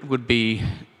equipment would be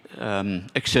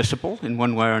accessible in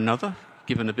one way or another,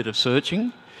 given a bit of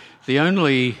searching. The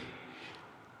only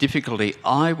difficulty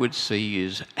I would see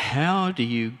is how do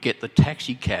you get the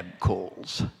taxi cab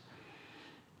calls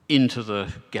into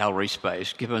the gallery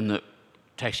space, given that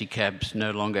taxi cabs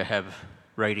no longer have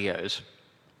radios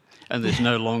and there's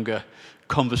no longer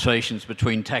conversations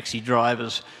between taxi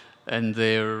drivers and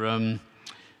their and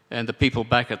the people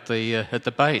back at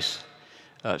the base.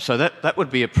 So that would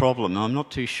be a problem. I'm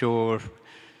not too sure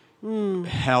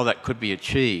how that could be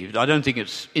achieved. I don't think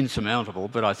it's insurmountable,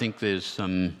 but I think there's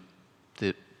something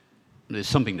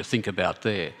to think about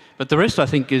there. But the rest, I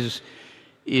think, is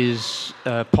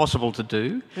possible to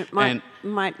do. You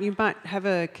might have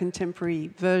a contemporary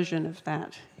version of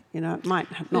that. It might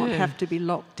not have to be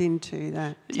locked into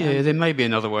that. There may be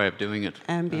another way of doing it.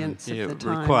 Ambience of the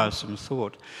time. It requires some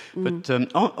thought. But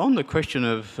on the question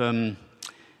of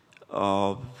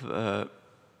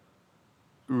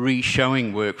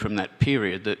re-showing work from that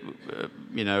period that,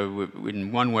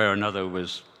 in one way or another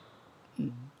was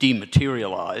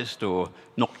dematerialised or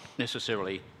not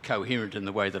necessarily coherent in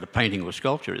the way that a painting or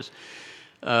sculpture is,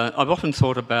 I've often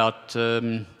thought about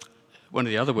one of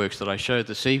the other works that I showed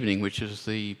this evening, which is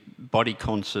the Body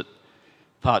Concert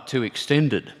Part 2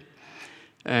 Extended.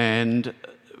 And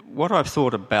what I've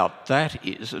thought about that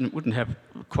is, and it wouldn't have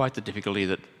quite the difficulty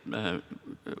that,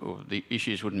 or the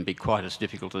issues wouldn't be quite as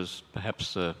difficult as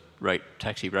perhaps the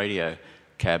taxi radio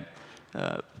cab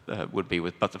would be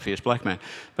with But the Fierce Black Man.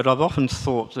 But I've often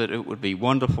thought that it would be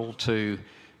wonderful to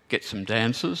get some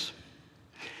dancers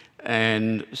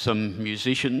and some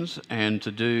musicians and to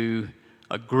do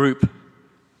a group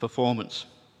performance,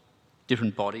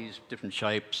 different bodies, different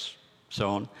shapes, so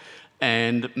on,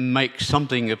 and make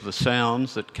something of the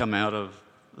sounds that come out of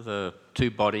the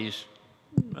two bodies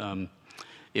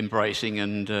embracing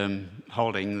and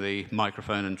holding the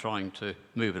microphone and trying to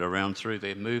move it around through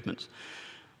their movements.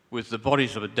 With the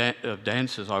bodies of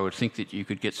dancers, I would think that you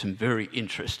could get some very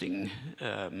interesting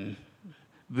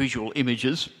visual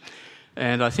images,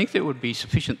 and I think there would be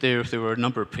sufficient there if there were a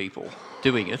number of people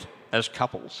doing it as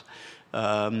couples.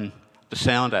 The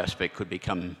sound aspect could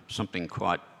become something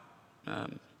quite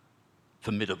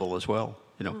formidable as well,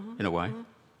 in a way.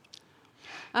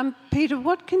 Peter,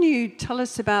 what can you tell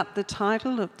us about the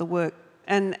title of the work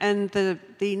and the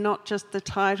not just the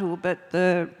title but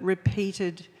the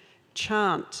repeated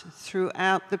chant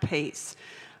throughout the piece?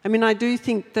 I mean, I do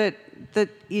think that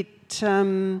it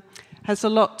has a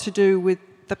lot to do with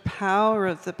the power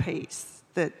of the piece,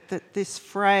 that this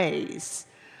phrase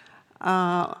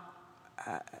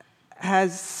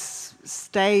has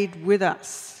stayed with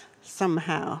us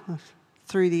somehow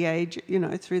through the age,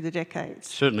 through the decades.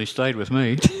 Certainly stayed with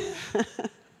me.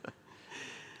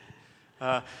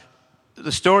 The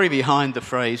story behind the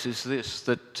phrase is this,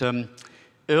 that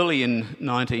early in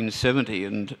 1970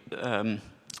 and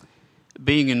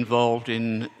being involved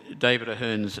in David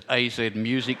Ahern's AZ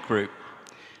Music Group,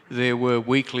 there were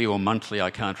weekly or monthly,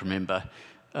 I can't remember,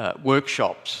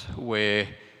 workshops where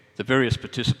the various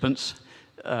participants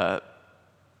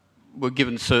were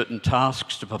given certain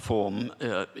tasks to perform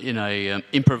in a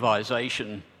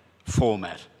improvisation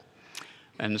format.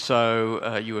 And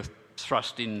so you were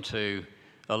thrust into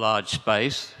a large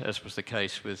space, as was the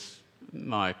case with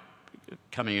my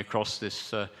coming across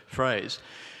this phrase,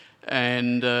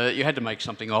 and you had to make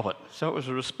something of it. So it was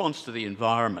a response to the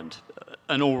environment,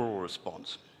 an oral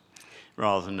response,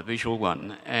 rather than a visual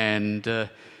one. And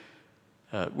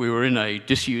we were in a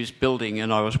disused building,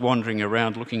 and I was wandering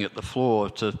around looking at the floor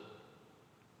to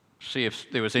see if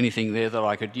there was anything there that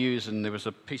I could use, and there was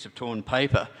a piece of torn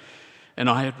paper. And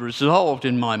I had resolved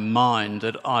in my mind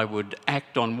that I would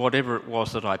act on whatever it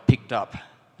was that I picked up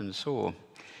and saw.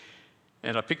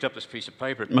 And I picked up this piece of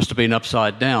paper. It must have been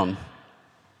upside down.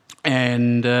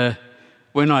 And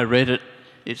when I read it,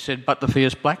 it said, "But the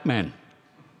Fierce Black Man."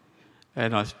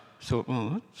 And I thought,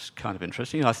 well, that's kind of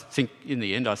interesting. I think in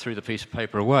the end I threw the piece of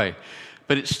paper away.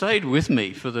 But it stayed with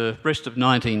me for the rest of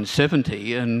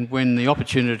 1970, and when the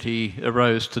opportunity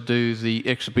arose to do the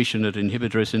exhibition at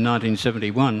Inhibitors in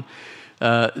 1971,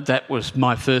 that was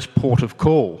my first port of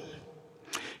call.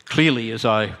 clearly, as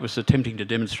I was attempting to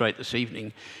demonstrate this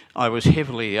evening, I was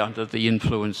heavily under the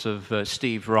influence of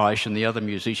Steve Reich and the other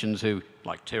musicians who,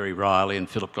 like Terry Riley and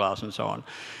Philip Glass and so on,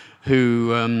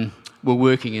 who were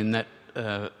working in that,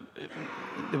 there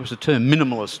was a term,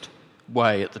 minimalist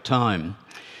way at the time.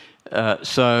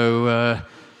 So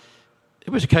it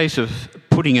was a case of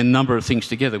putting a number of things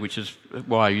together, which is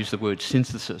why I use the word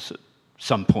synthesis at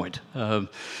some point. There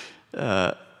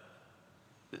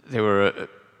were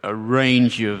a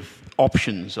range of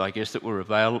options, I guess, that were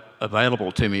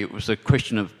available to me. It was a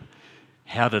question of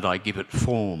how did I give it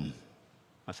form,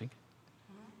 I think.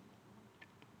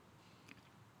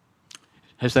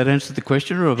 Has that answered the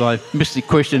question, or have I missed the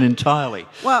question entirely?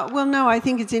 Well, no, I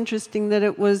think it's interesting that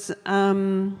it was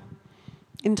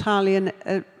entirely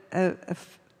a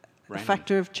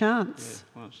factor of chance.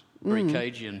 Yeah, it was. Very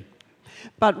Cajun.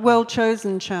 But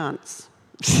well-chosen chance.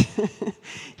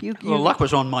 Luck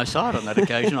was on my side on that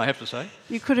occasion, I have to say.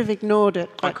 You could have ignored it,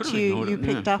 I but could have ignored you it,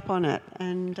 picked yeah. up on it.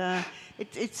 And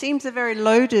it seems a very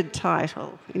loaded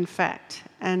title, in fact.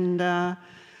 And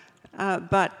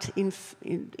but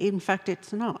in fact,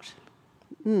 it's not.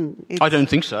 I don't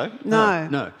think so. No.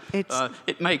 No. It's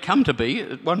it may come to be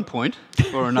at one point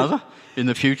or another in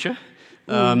the future,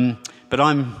 but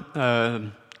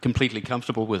I'm completely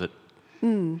comfortable with it.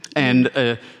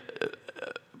 And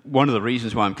one of the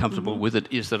reasons why I'm comfortable with it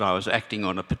is that I was acting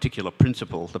on a particular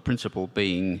principle, the principle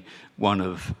being one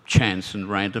of chance and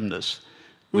randomness,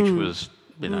 which was,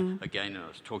 again, I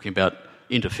was talking about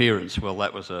interference. Well,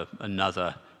 that was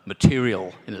another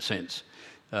material, in a sense,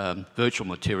 virtual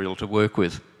material to work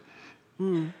with.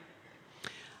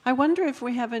 I wonder if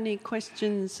we have any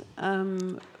questions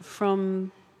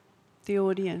from the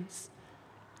audience.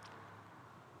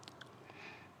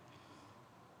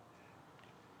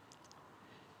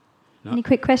 No. Any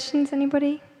quick questions,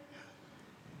 anybody?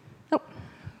 Oh,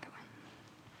 come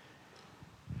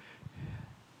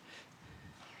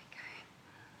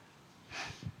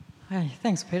on. Hi,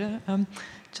 thanks, Peter.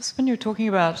 Just when you were talking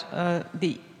about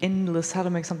the endless, how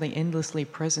to make something endlessly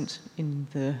present in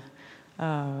the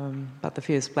about the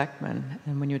fierce black man,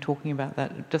 and when you were talking about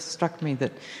that, it just struck me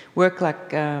that works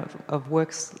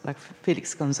like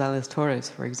Felix Gonzalez Torres,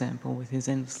 for example, with his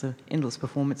endless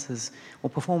performances or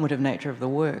performative nature of the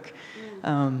work,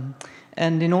 and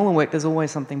in all the work, there's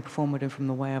always something performative from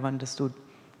the way I've understood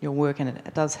your work, and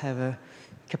it does have a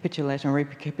capitulation or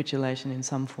recapitulation in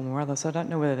some form or other. So I don't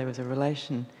know whether there was a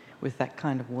relation with that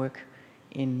kind of work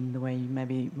in the way you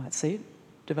maybe might see it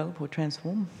develop or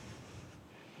transform.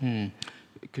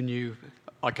 Can you...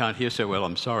 I can't hear so well,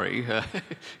 I'm sorry.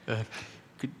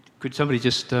 Could somebody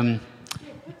just... I didn't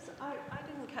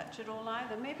catch it all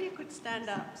either. Maybe you could stand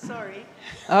up. Sorry.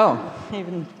 Oh,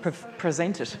 even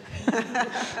present it.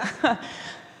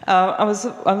 I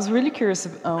was really curious.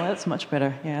 That's much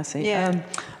better. Yeah, I see. Yeah.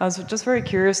 I was just very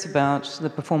curious about the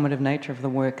performative nature of the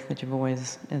work that you've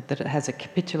always... that it has a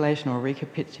capitulation or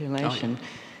recapitulation. Oh, yeah.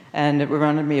 And it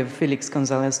reminded me of Felix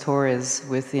Gonzalez Torres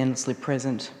with the endlessly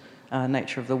present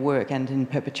nature of the work, and in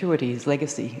perpetuity, his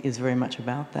legacy is very much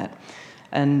about that.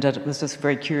 And I was just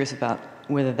very curious about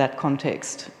whether that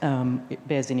context it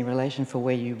bears any relation for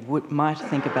where you might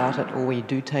think about it, or where you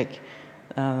do take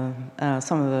some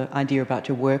of the idea about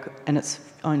your work and its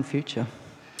own future.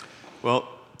 Well,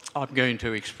 I'm going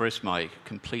to express my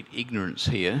complete ignorance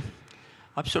here.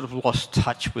 I've sort of lost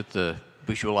touch with the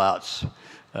visual arts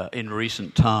in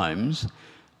recent times,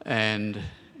 and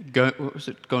what was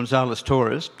it, Gonzalez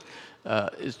Torres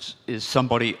is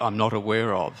somebody I'm not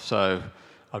aware of, so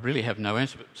I really have no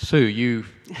answer. But Sue, you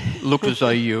look as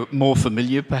though you're more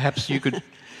familiar. Perhaps you could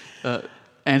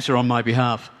answer on my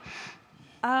behalf.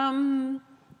 I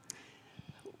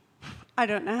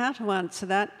don't know how to answer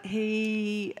that.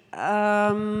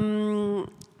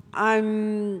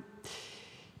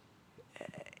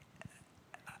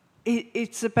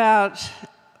 It's about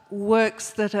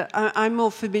works that are... I'm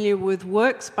more familiar with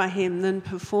works by him than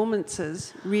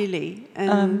performances, really.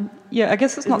 And yeah, I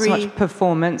guess it's not so much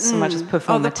performance so much as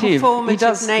performative. Oh, the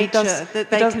performative nature, that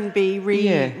they can be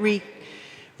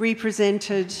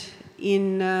represented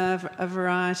in a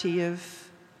variety of...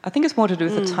 I think it's more to do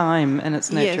with the time and its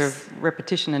nature of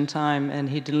repetition and time, and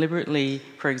he deliberately,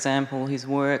 for example, his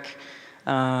work,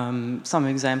 some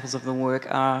examples of the work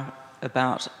are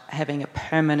about having a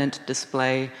permanent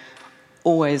display.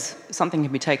 Always, something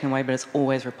can be taken away, but it's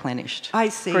always replenished. I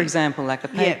see. For example, like the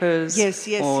papers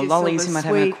or lollies he might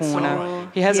have in a corner.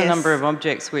 He has a number of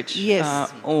objects which are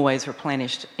always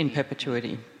replenished in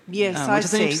perpetuity. Yes, I see. Which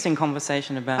is an interesting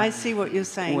conversation about... I see what you're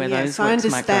saying, where yes, those I works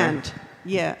might go. understand.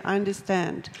 Yeah, I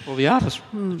understand. Well, the artist...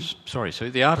 Sorry,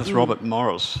 Sue. The artist Robert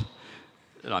Morris,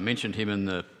 I mentioned him in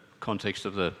the context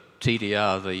of the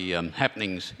TDR, the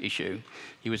happenings issue.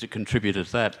 He was a contributor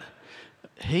to that.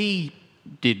 He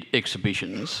did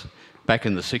exhibitions back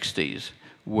in the 60s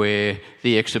where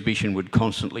the exhibition would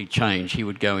constantly change. He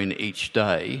would go in each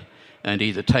day and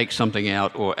either take something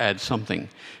out or add something.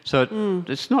 So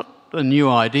it's not a new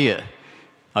idea.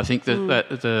 I think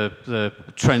that the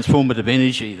transformative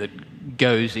energy that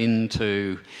goes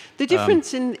into the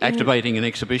difference in activating an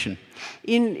exhibition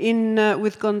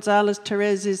with González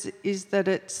Térez is that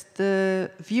it's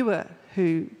the viewer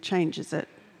who changes it,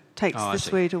 takes the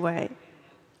suite away.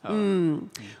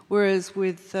 Whereas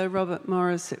with Robert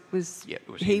Morris,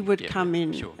 he would come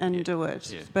in and do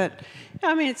it. Yeah. But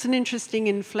I mean, it's an interesting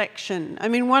inflection. I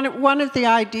mean, one of the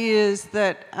ideas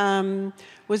that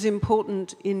was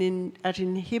important at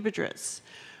Inhibidrus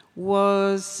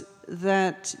was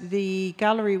that the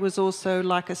gallery was also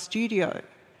like a studio.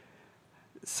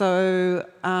 So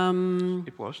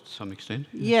it was to some extent.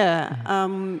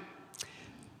 Yeah.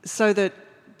 So that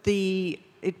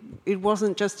it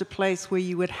wasn't just a place where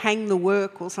you would hang the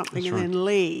work or something then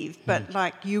leave, but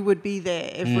like you would be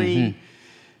there every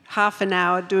half an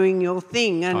hour doing your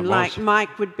thing, and like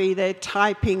Mike would be there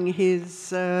typing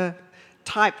his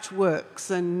typed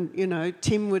works, and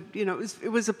Tim would,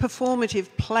 it was a performative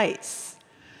place.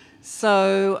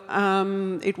 So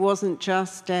it wasn't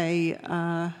just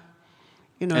an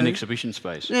exhibition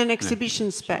space. An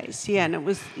exhibition space, and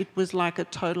it was like a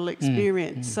total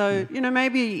experience. So,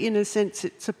 maybe in a sense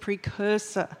it's a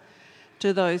precursor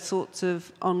to those sorts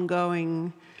of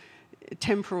ongoing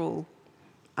temporal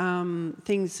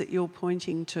things that you're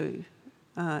pointing to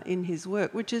in his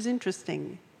work, which is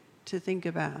interesting to think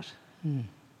about.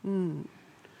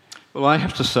 Well, I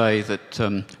have to say that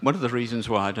one of the reasons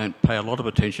why I don't pay a lot of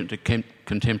attention to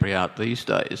contemporary art these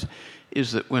days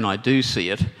is that when I do see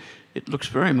it, it looks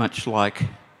very much like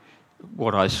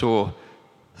what I saw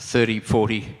 30,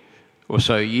 40 or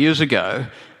so years ago,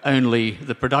 only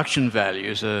the production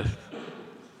values are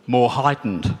more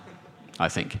heightened, I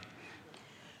think.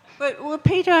 But, well,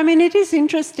 Peter, I mean, it is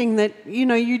interesting that,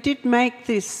 you did make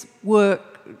this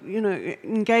work,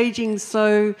 engaging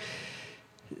so,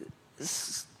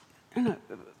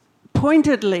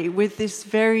 pointedly with this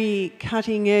very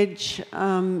cutting-edge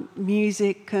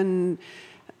music and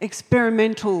these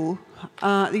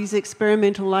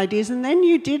experimental ideas, and then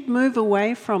you did move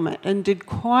away from it and did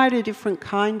quite a different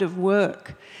kind of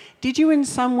work. Did you in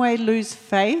some way lose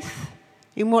faith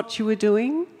in what you were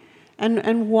doing?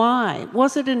 And why?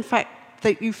 Was it in fact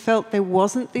that you felt there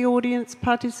wasn't the audience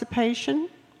participation?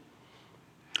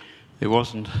 There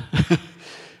wasn't.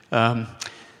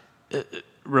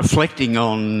 Reflecting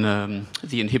on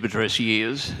the Inhibidrus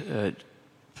years,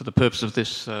 for the purpose of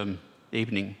this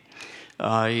evening,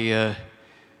 I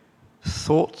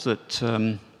thought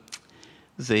that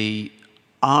the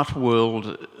art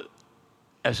world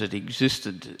as it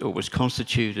existed or was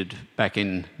constituted back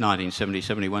in 1970,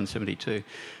 71, 72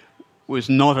 was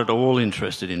not at all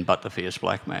interested in But the Fierce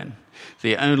Black Man.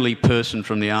 The only person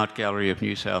from the Art Gallery of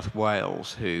New South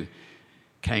Wales who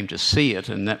came to see it,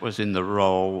 and that was in the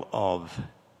role of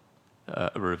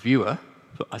a reviewer,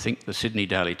 I think the Sydney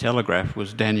Daily Telegraph,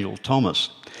 was Daniel Thomas.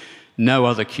 No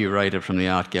other curator from the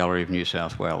Art Gallery of New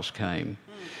South Wales came.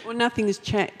 Well, nothing has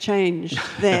changed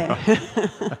there.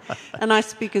 And I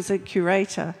speak as a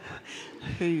curator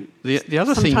who the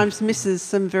other sometimes misses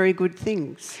some very good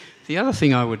things. The other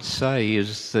thing I would say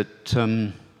is that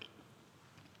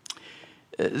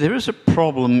there is a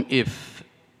problem if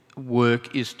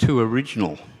work is too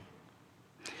original.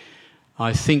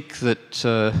 I think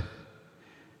that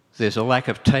there's a lack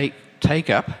of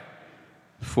take-up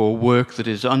for work that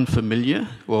is unfamiliar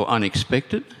or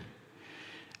unexpected.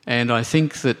 And I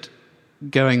think that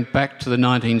going back to the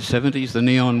 1970s, the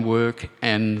neon work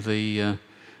and the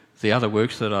other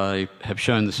works that I have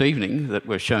shown this evening that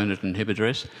were shown at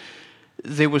Inhibidrus,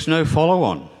 there was no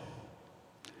follow-on.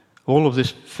 All of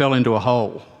this fell into a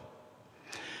hole.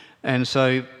 And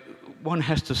so one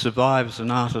has to survive as an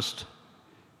artist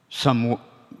some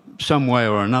way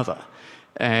or another.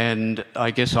 And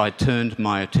I guess I turned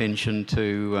my attention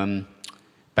to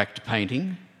back to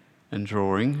painting and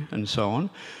drawing and so on.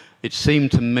 It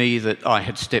seemed to me that I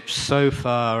had stepped so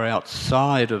far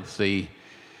outside of the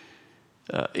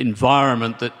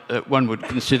environment that one would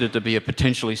consider to be a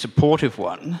potentially supportive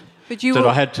one that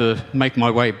I had to make my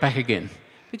way back again.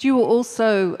 But you were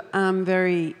also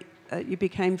you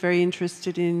became very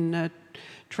interested in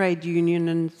trade union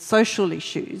and social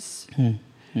issues.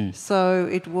 So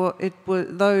it was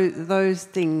those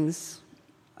things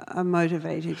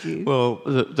motivated you? Well,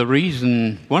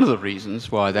 one of the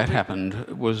reasons why that happened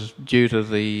was due to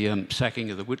the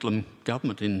sacking of the Whitlam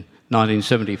government in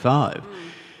 1975.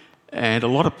 And a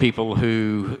lot of people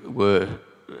who were,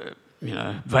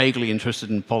 vaguely interested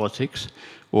in politics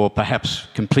or perhaps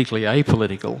completely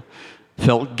apolitical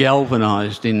felt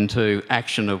galvanised into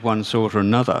action of one sort or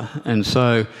another. And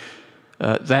so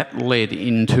that led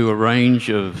into a range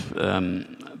of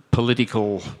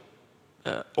political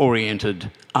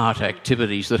oriented art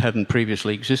activities that hadn't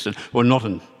previously existed, or not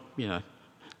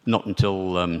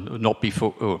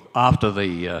before or after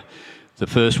the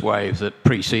first wave that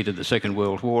preceded the Second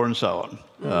World War and so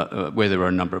on, where there were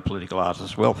a number of political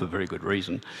artists as well for very good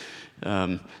reason.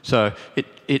 So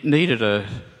it needed a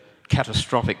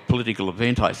catastrophic political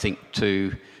event, I think,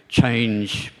 to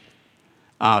change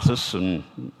artists, and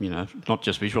not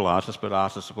just visual artists, but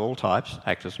artists of all types,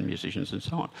 actors and musicians and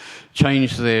so on,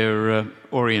 change their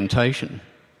orientation.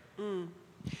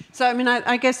 So,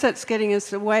 I guess that's getting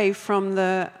us away from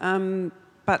the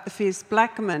But the Fierce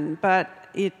Black Man, but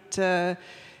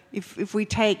if we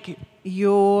take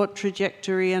your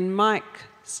trajectory and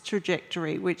Mike's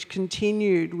trajectory, which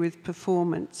continued with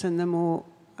performance and the more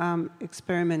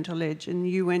experimental edge, and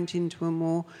you went into a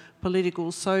more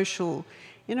political, social,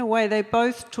 in a way they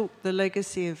both took the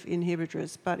legacy of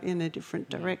Inhibitors but in a different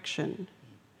direction.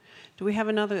 Do we have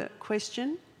another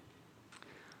question?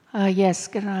 Yes,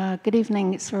 good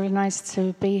evening. It's very nice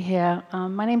to be here.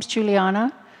 My name's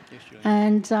Juliana. Yes, Juliana.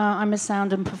 And I'm a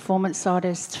sound and performance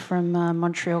artist from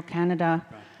Montreal, Canada.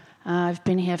 I've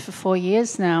been here for 4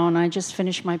 years now, and I just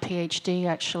finished my PhD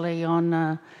actually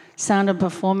on sound and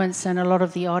performance, and a lot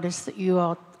of the artists that you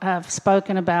all have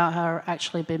spoken about have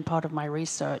actually been part of my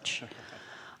research.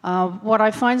 What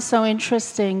I find so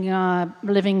interesting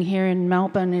living here in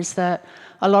Melbourne is that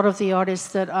a lot of the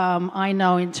artists that I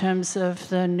know in terms of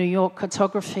the New York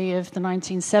cartography of the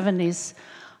 1970s,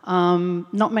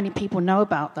 not many people know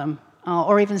about them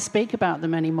or even speak about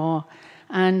them anymore.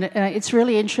 And it's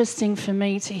really interesting for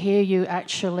me to hear you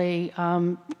actually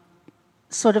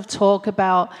sort of talk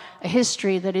about a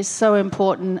history that is so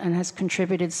important and has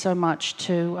contributed so much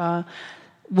to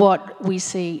what we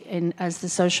see as the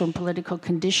social and political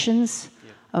conditions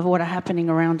of what are happening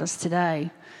around us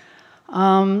today.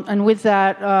 And with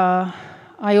that,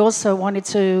 I also wanted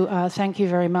to thank you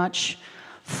very much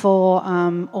for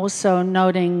also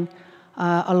noting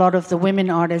a lot of the women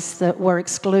artists that were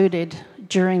excluded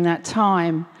during that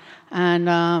time, and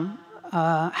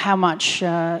how much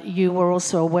you were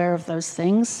also aware of those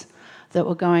things that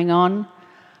were going on.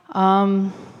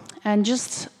 And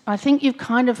just, I think you've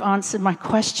kind of answered my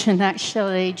question,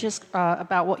 actually, just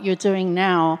about what you're doing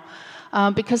now.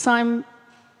 Because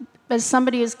as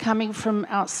somebody who's coming from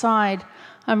outside,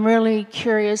 I'm really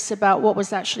curious about what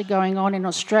was actually going on in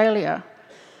Australia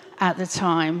at the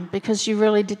time, because you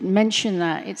really didn't mention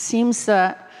that. It seems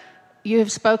that you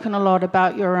have spoken a lot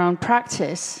about your own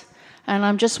practice, and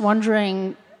I'm just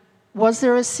wondering, was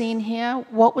there a scene here?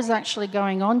 What was actually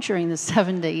going on during the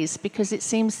 70s? Because it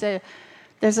seems there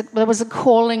was a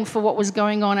calling for what was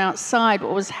going on outside,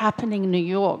 what was happening in New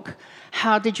York.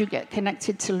 How did you get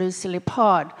connected to Lucy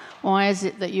Lippard? Why is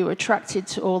it that you were attracted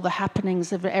to all the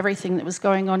happenings of everything that was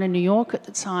going on in New York at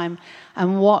the time?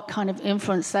 And what kind of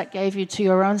influence that gave you to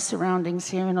your own surroundings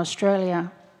here in Australia?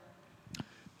 Well,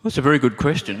 that's a very good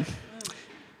question.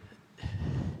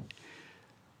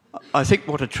 I think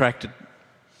what attracted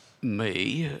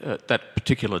me at that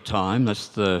particular time, that's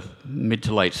the mid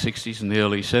to late 60s and the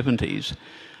early 70s,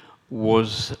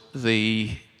 was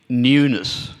the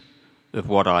newness of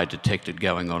what I detected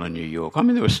going on in New York. I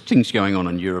mean, there was things going on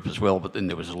in Europe as well, but then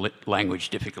there was language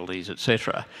difficulties,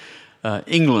 etc.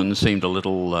 England seemed a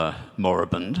little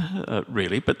moribund,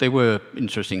 really, but there were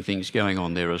interesting things going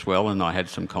on there as well, and I had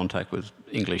some contact with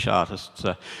English artists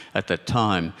at that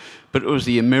time. But it was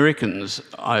the Americans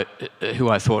who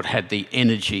I thought had the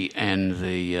energy and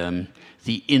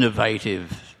the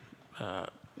innovative,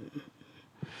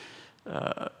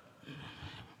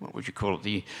 what would you call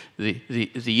it,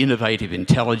 the innovative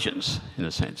intelligence, in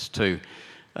a sense, to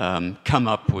come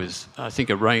up with, I think,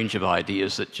 a range of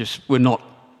ideas that just were not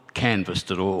canvassed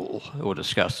at all or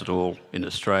discussed at all in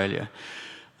Australia.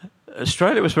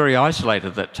 Australia was very isolated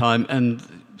at that time, and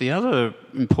the other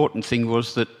important thing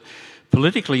was that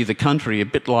politically the country, a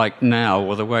bit like now,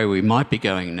 or the way we might be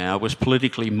going now, was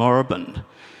politically moribund.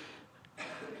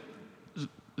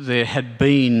 There had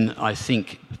been, I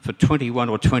think, for 21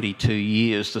 or 22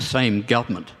 years, the same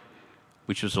government,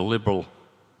 which was a Liberal,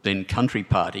 then Country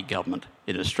Party government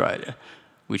in Australia,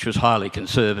 which was highly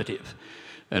conservative.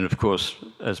 And of course,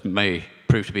 as may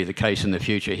prove to be the case in the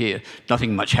future here,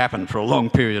 nothing much happened for a long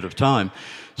period of time.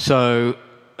 So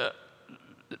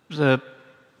the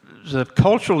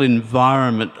cultural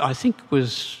environment, I think,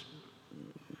 was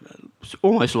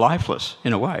almost lifeless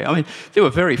in a way. I mean, there were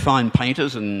very fine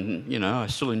painters, and I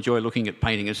still enjoy looking at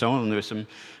painting and so on, and there was some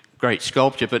great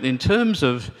sculpture, but in terms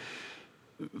of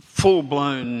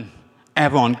full-blown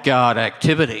avant-garde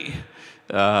activity,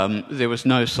 there was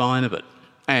no sign of it.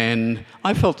 And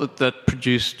I felt that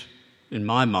produced, in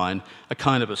my mind, a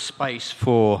kind of a space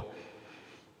for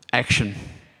action.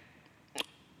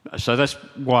 So that's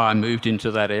why I moved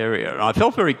into that area. I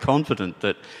felt very confident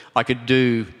that I could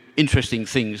do interesting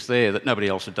things there that nobody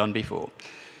else had done before.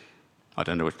 I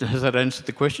don't know, has that answered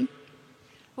the question?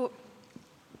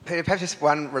 Peter, perhaps just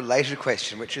one related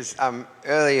question, which is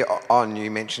earlier on you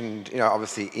mentioned,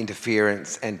 obviously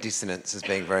interference and dissonance as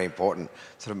being very important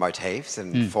sort of motifs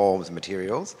and forms and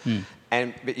materials.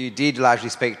 But you did largely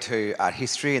speak to art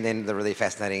history and then the really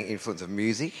fascinating influence of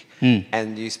music.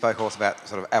 And you spoke also about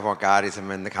sort of avant-gardism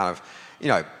and the kind of,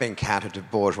 being counter to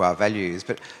bourgeois values.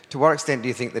 But to what extent do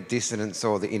you think the dissonance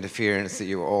or the interference that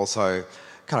you were also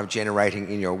kind of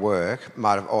generating in your work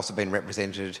might have also been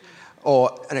represented, or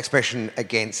an expression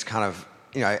against kind of,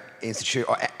 or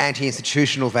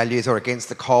anti-institutional values, or against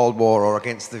the Cold War, or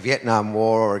against the Vietnam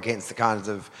War, or against the kinds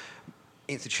of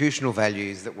institutional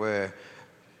values that were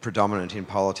predominant in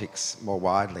politics more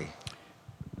widely?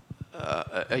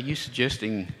 Are you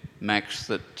suggesting, Max,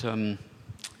 that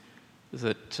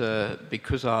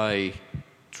because I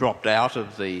dropped out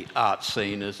of the art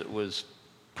scene as it was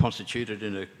constituted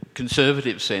in a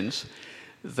conservative sense,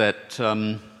 that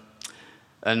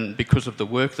and because of the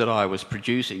work that I was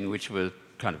producing, which were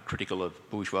kind of critical of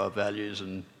bourgeois values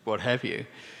and what have you,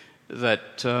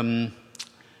 that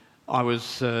I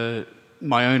was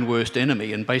my own worst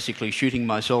enemy and basically shooting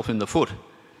myself in the foot?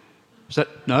 Is that...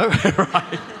 No?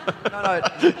 Right.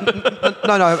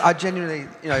 No, I genuinely,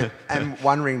 am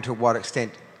wondering to what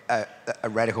extent a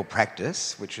radical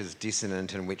practice, which is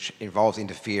dissonant and which involves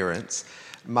interference,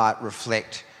 might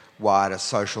reflect wider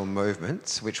social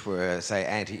movements which were, say,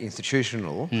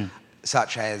 anti-institutional,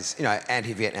 such as,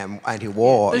 anti-Vietnam,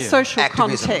 anti-war... The social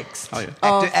activism. Context.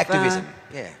 Activism,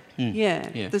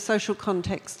 the social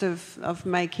context of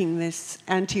making this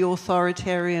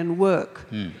anti-authoritarian work.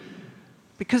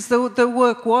 Because the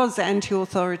work was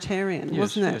anti-authoritarian,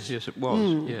 wasn't it? Yes, it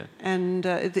was, yeah. And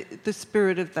the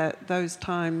spirit of those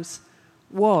times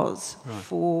was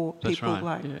for people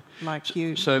like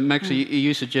you. So, Max, are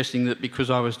you suggesting that because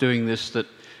I was doing this that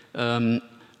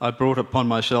I brought upon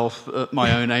myself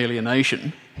my own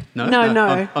alienation?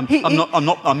 No.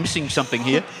 I'm missing something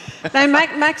here. No,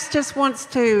 Max just wants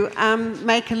to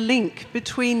make a link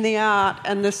between the art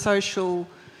and the social.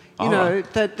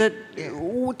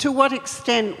 To what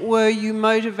extent were you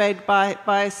motivated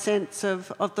by a sense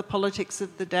of the politics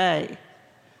of the day?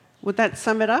 Would that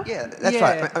sum it up? Yeah, that's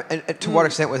right. And to what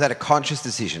extent was that a conscious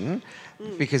decision?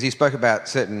 Because you spoke about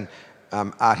certain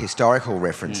art historical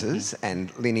references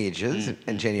and lineages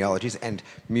and genealogies and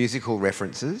musical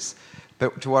references,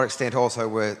 but to what extent also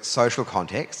were social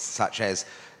contexts, such as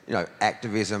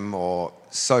activism or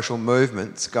social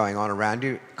movements going on around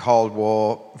you, Cold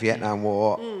War, Vietnam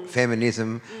War,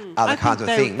 feminism, other kinds of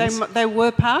things? They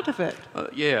were part of it.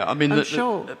 I mean, I'm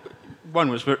sure.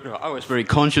 I was very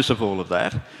conscious of all of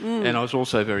that, and I was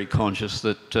also very conscious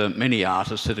that many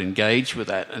artists had engaged with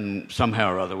that and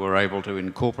somehow or other were able to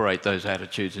incorporate those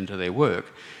attitudes into their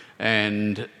work.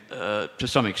 And to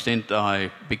some extent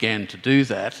I began to do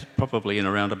that, probably in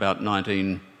around about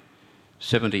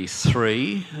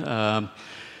 1973.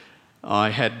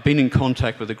 I had been in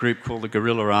contact with a group called the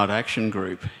Guerrilla Art Action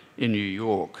Group in New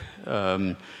York,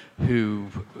 who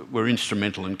were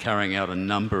instrumental in carrying out a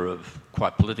number of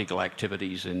quite political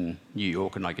activities in New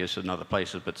York and I guess in other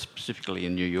places, but specifically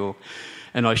in New York.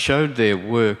 And I showed their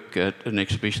work at an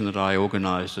exhibition that I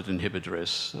organised at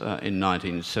Inhibidress in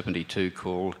 1972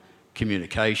 called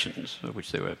Communications, of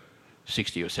which there were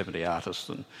 60 or 70 artists,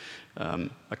 and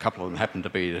a couple of them happened to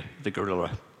be the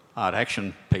Guerrilla Art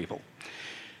Action people.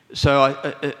 So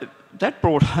that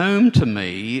brought home to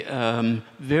me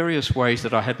various ways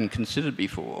that I hadn't considered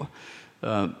before,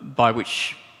 by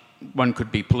which one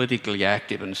could be politically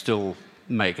active and still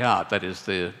make art. That is,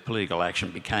 the political action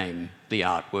became the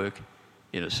artwork,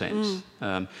 in a sense.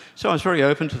 So I was very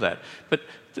open to that. But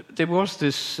there was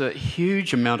this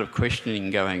huge amount of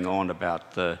questioning going on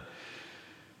about the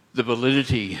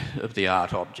validity of the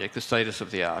art object, the status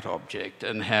of the art object,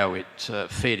 and how it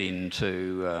fed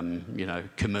into,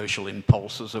 commercial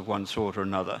impulses of one sort or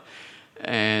another.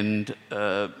 And,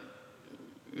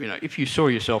 if you saw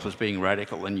yourself as being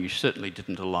radical, then you certainly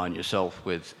didn't align yourself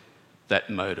with that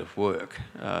mode of work.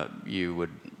 You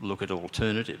would look at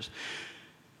alternatives.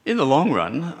 In the long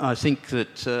run, I think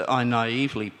that I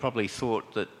naively probably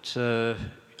thought that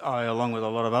I, along with a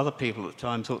lot of other people at the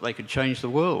time, thought they could change the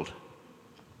world.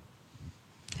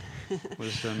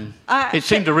 It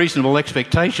seemed a reasonable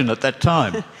expectation at that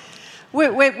time.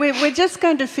 We're just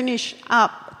going to finish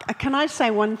up. Can I say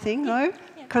one thing, though?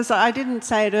 Because I didn't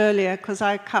say it earlier because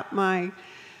I cut my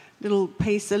little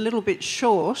piece a little bit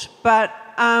short. But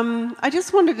I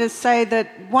just wanted to say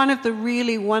that one of the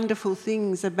really wonderful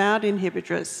things about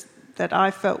Inhibitris that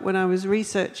I felt when I was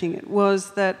researching it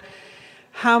was that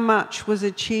how much was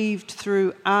achieved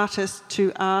through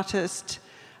artist-to-artist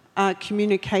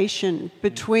communication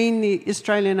between the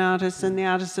Australian artists and the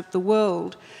artists of the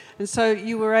world. And so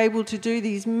you were able to do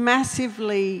these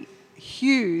massively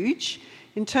huge,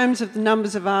 in terms of the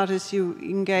numbers of artists you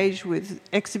engage with,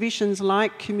 exhibitions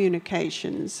like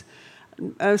Communications.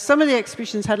 Some of the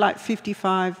exhibitions had like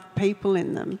 55 people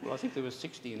in them. Well, I think there were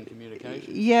 60 in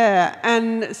Communications. Yeah,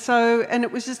 and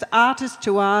it was just artist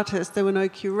to artist. There were no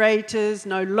curators,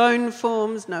 no loan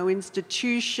forms, no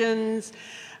institutions,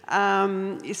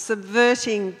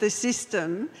 subverting the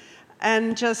system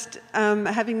and just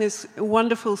having this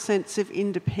wonderful sense of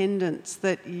independence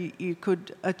that you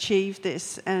could achieve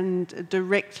this and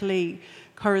directly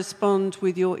correspond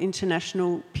with your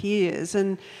international peers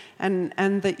and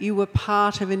that you were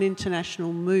part of an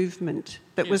international movement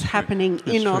that was happening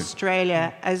in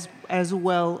Australia as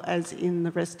well as in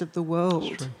the rest of the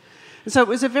world. So it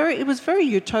was very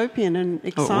utopian and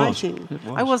exciting. It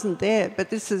was. I wasn't there, but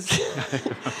this is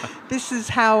this is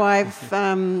how I've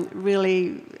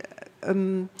really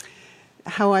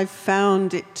how I've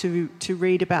found it to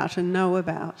read about and know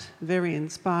about. Very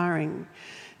inspiring.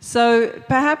 So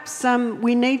perhaps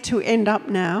we need to end up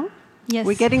now. Yes.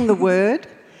 We're getting the word.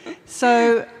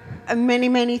 So many,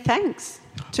 many thanks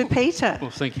to Peter.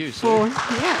 Well, thank you. For,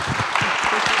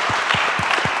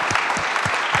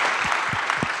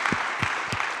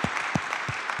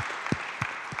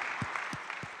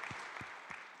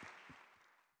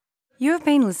 You have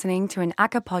been listening to an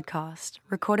ACCA podcast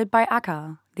recorded by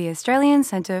ACCA, the Australian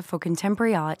Centre for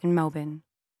Contemporary Art in Melbourne.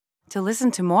 To listen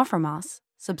to more from us,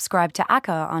 subscribe to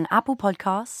ACCA on Apple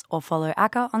Podcasts or follow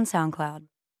ACCA on SoundCloud.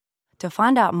 To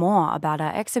find out more about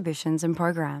our exhibitions and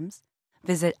programs,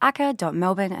 visit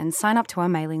acca.melbourne and sign up to our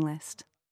mailing list.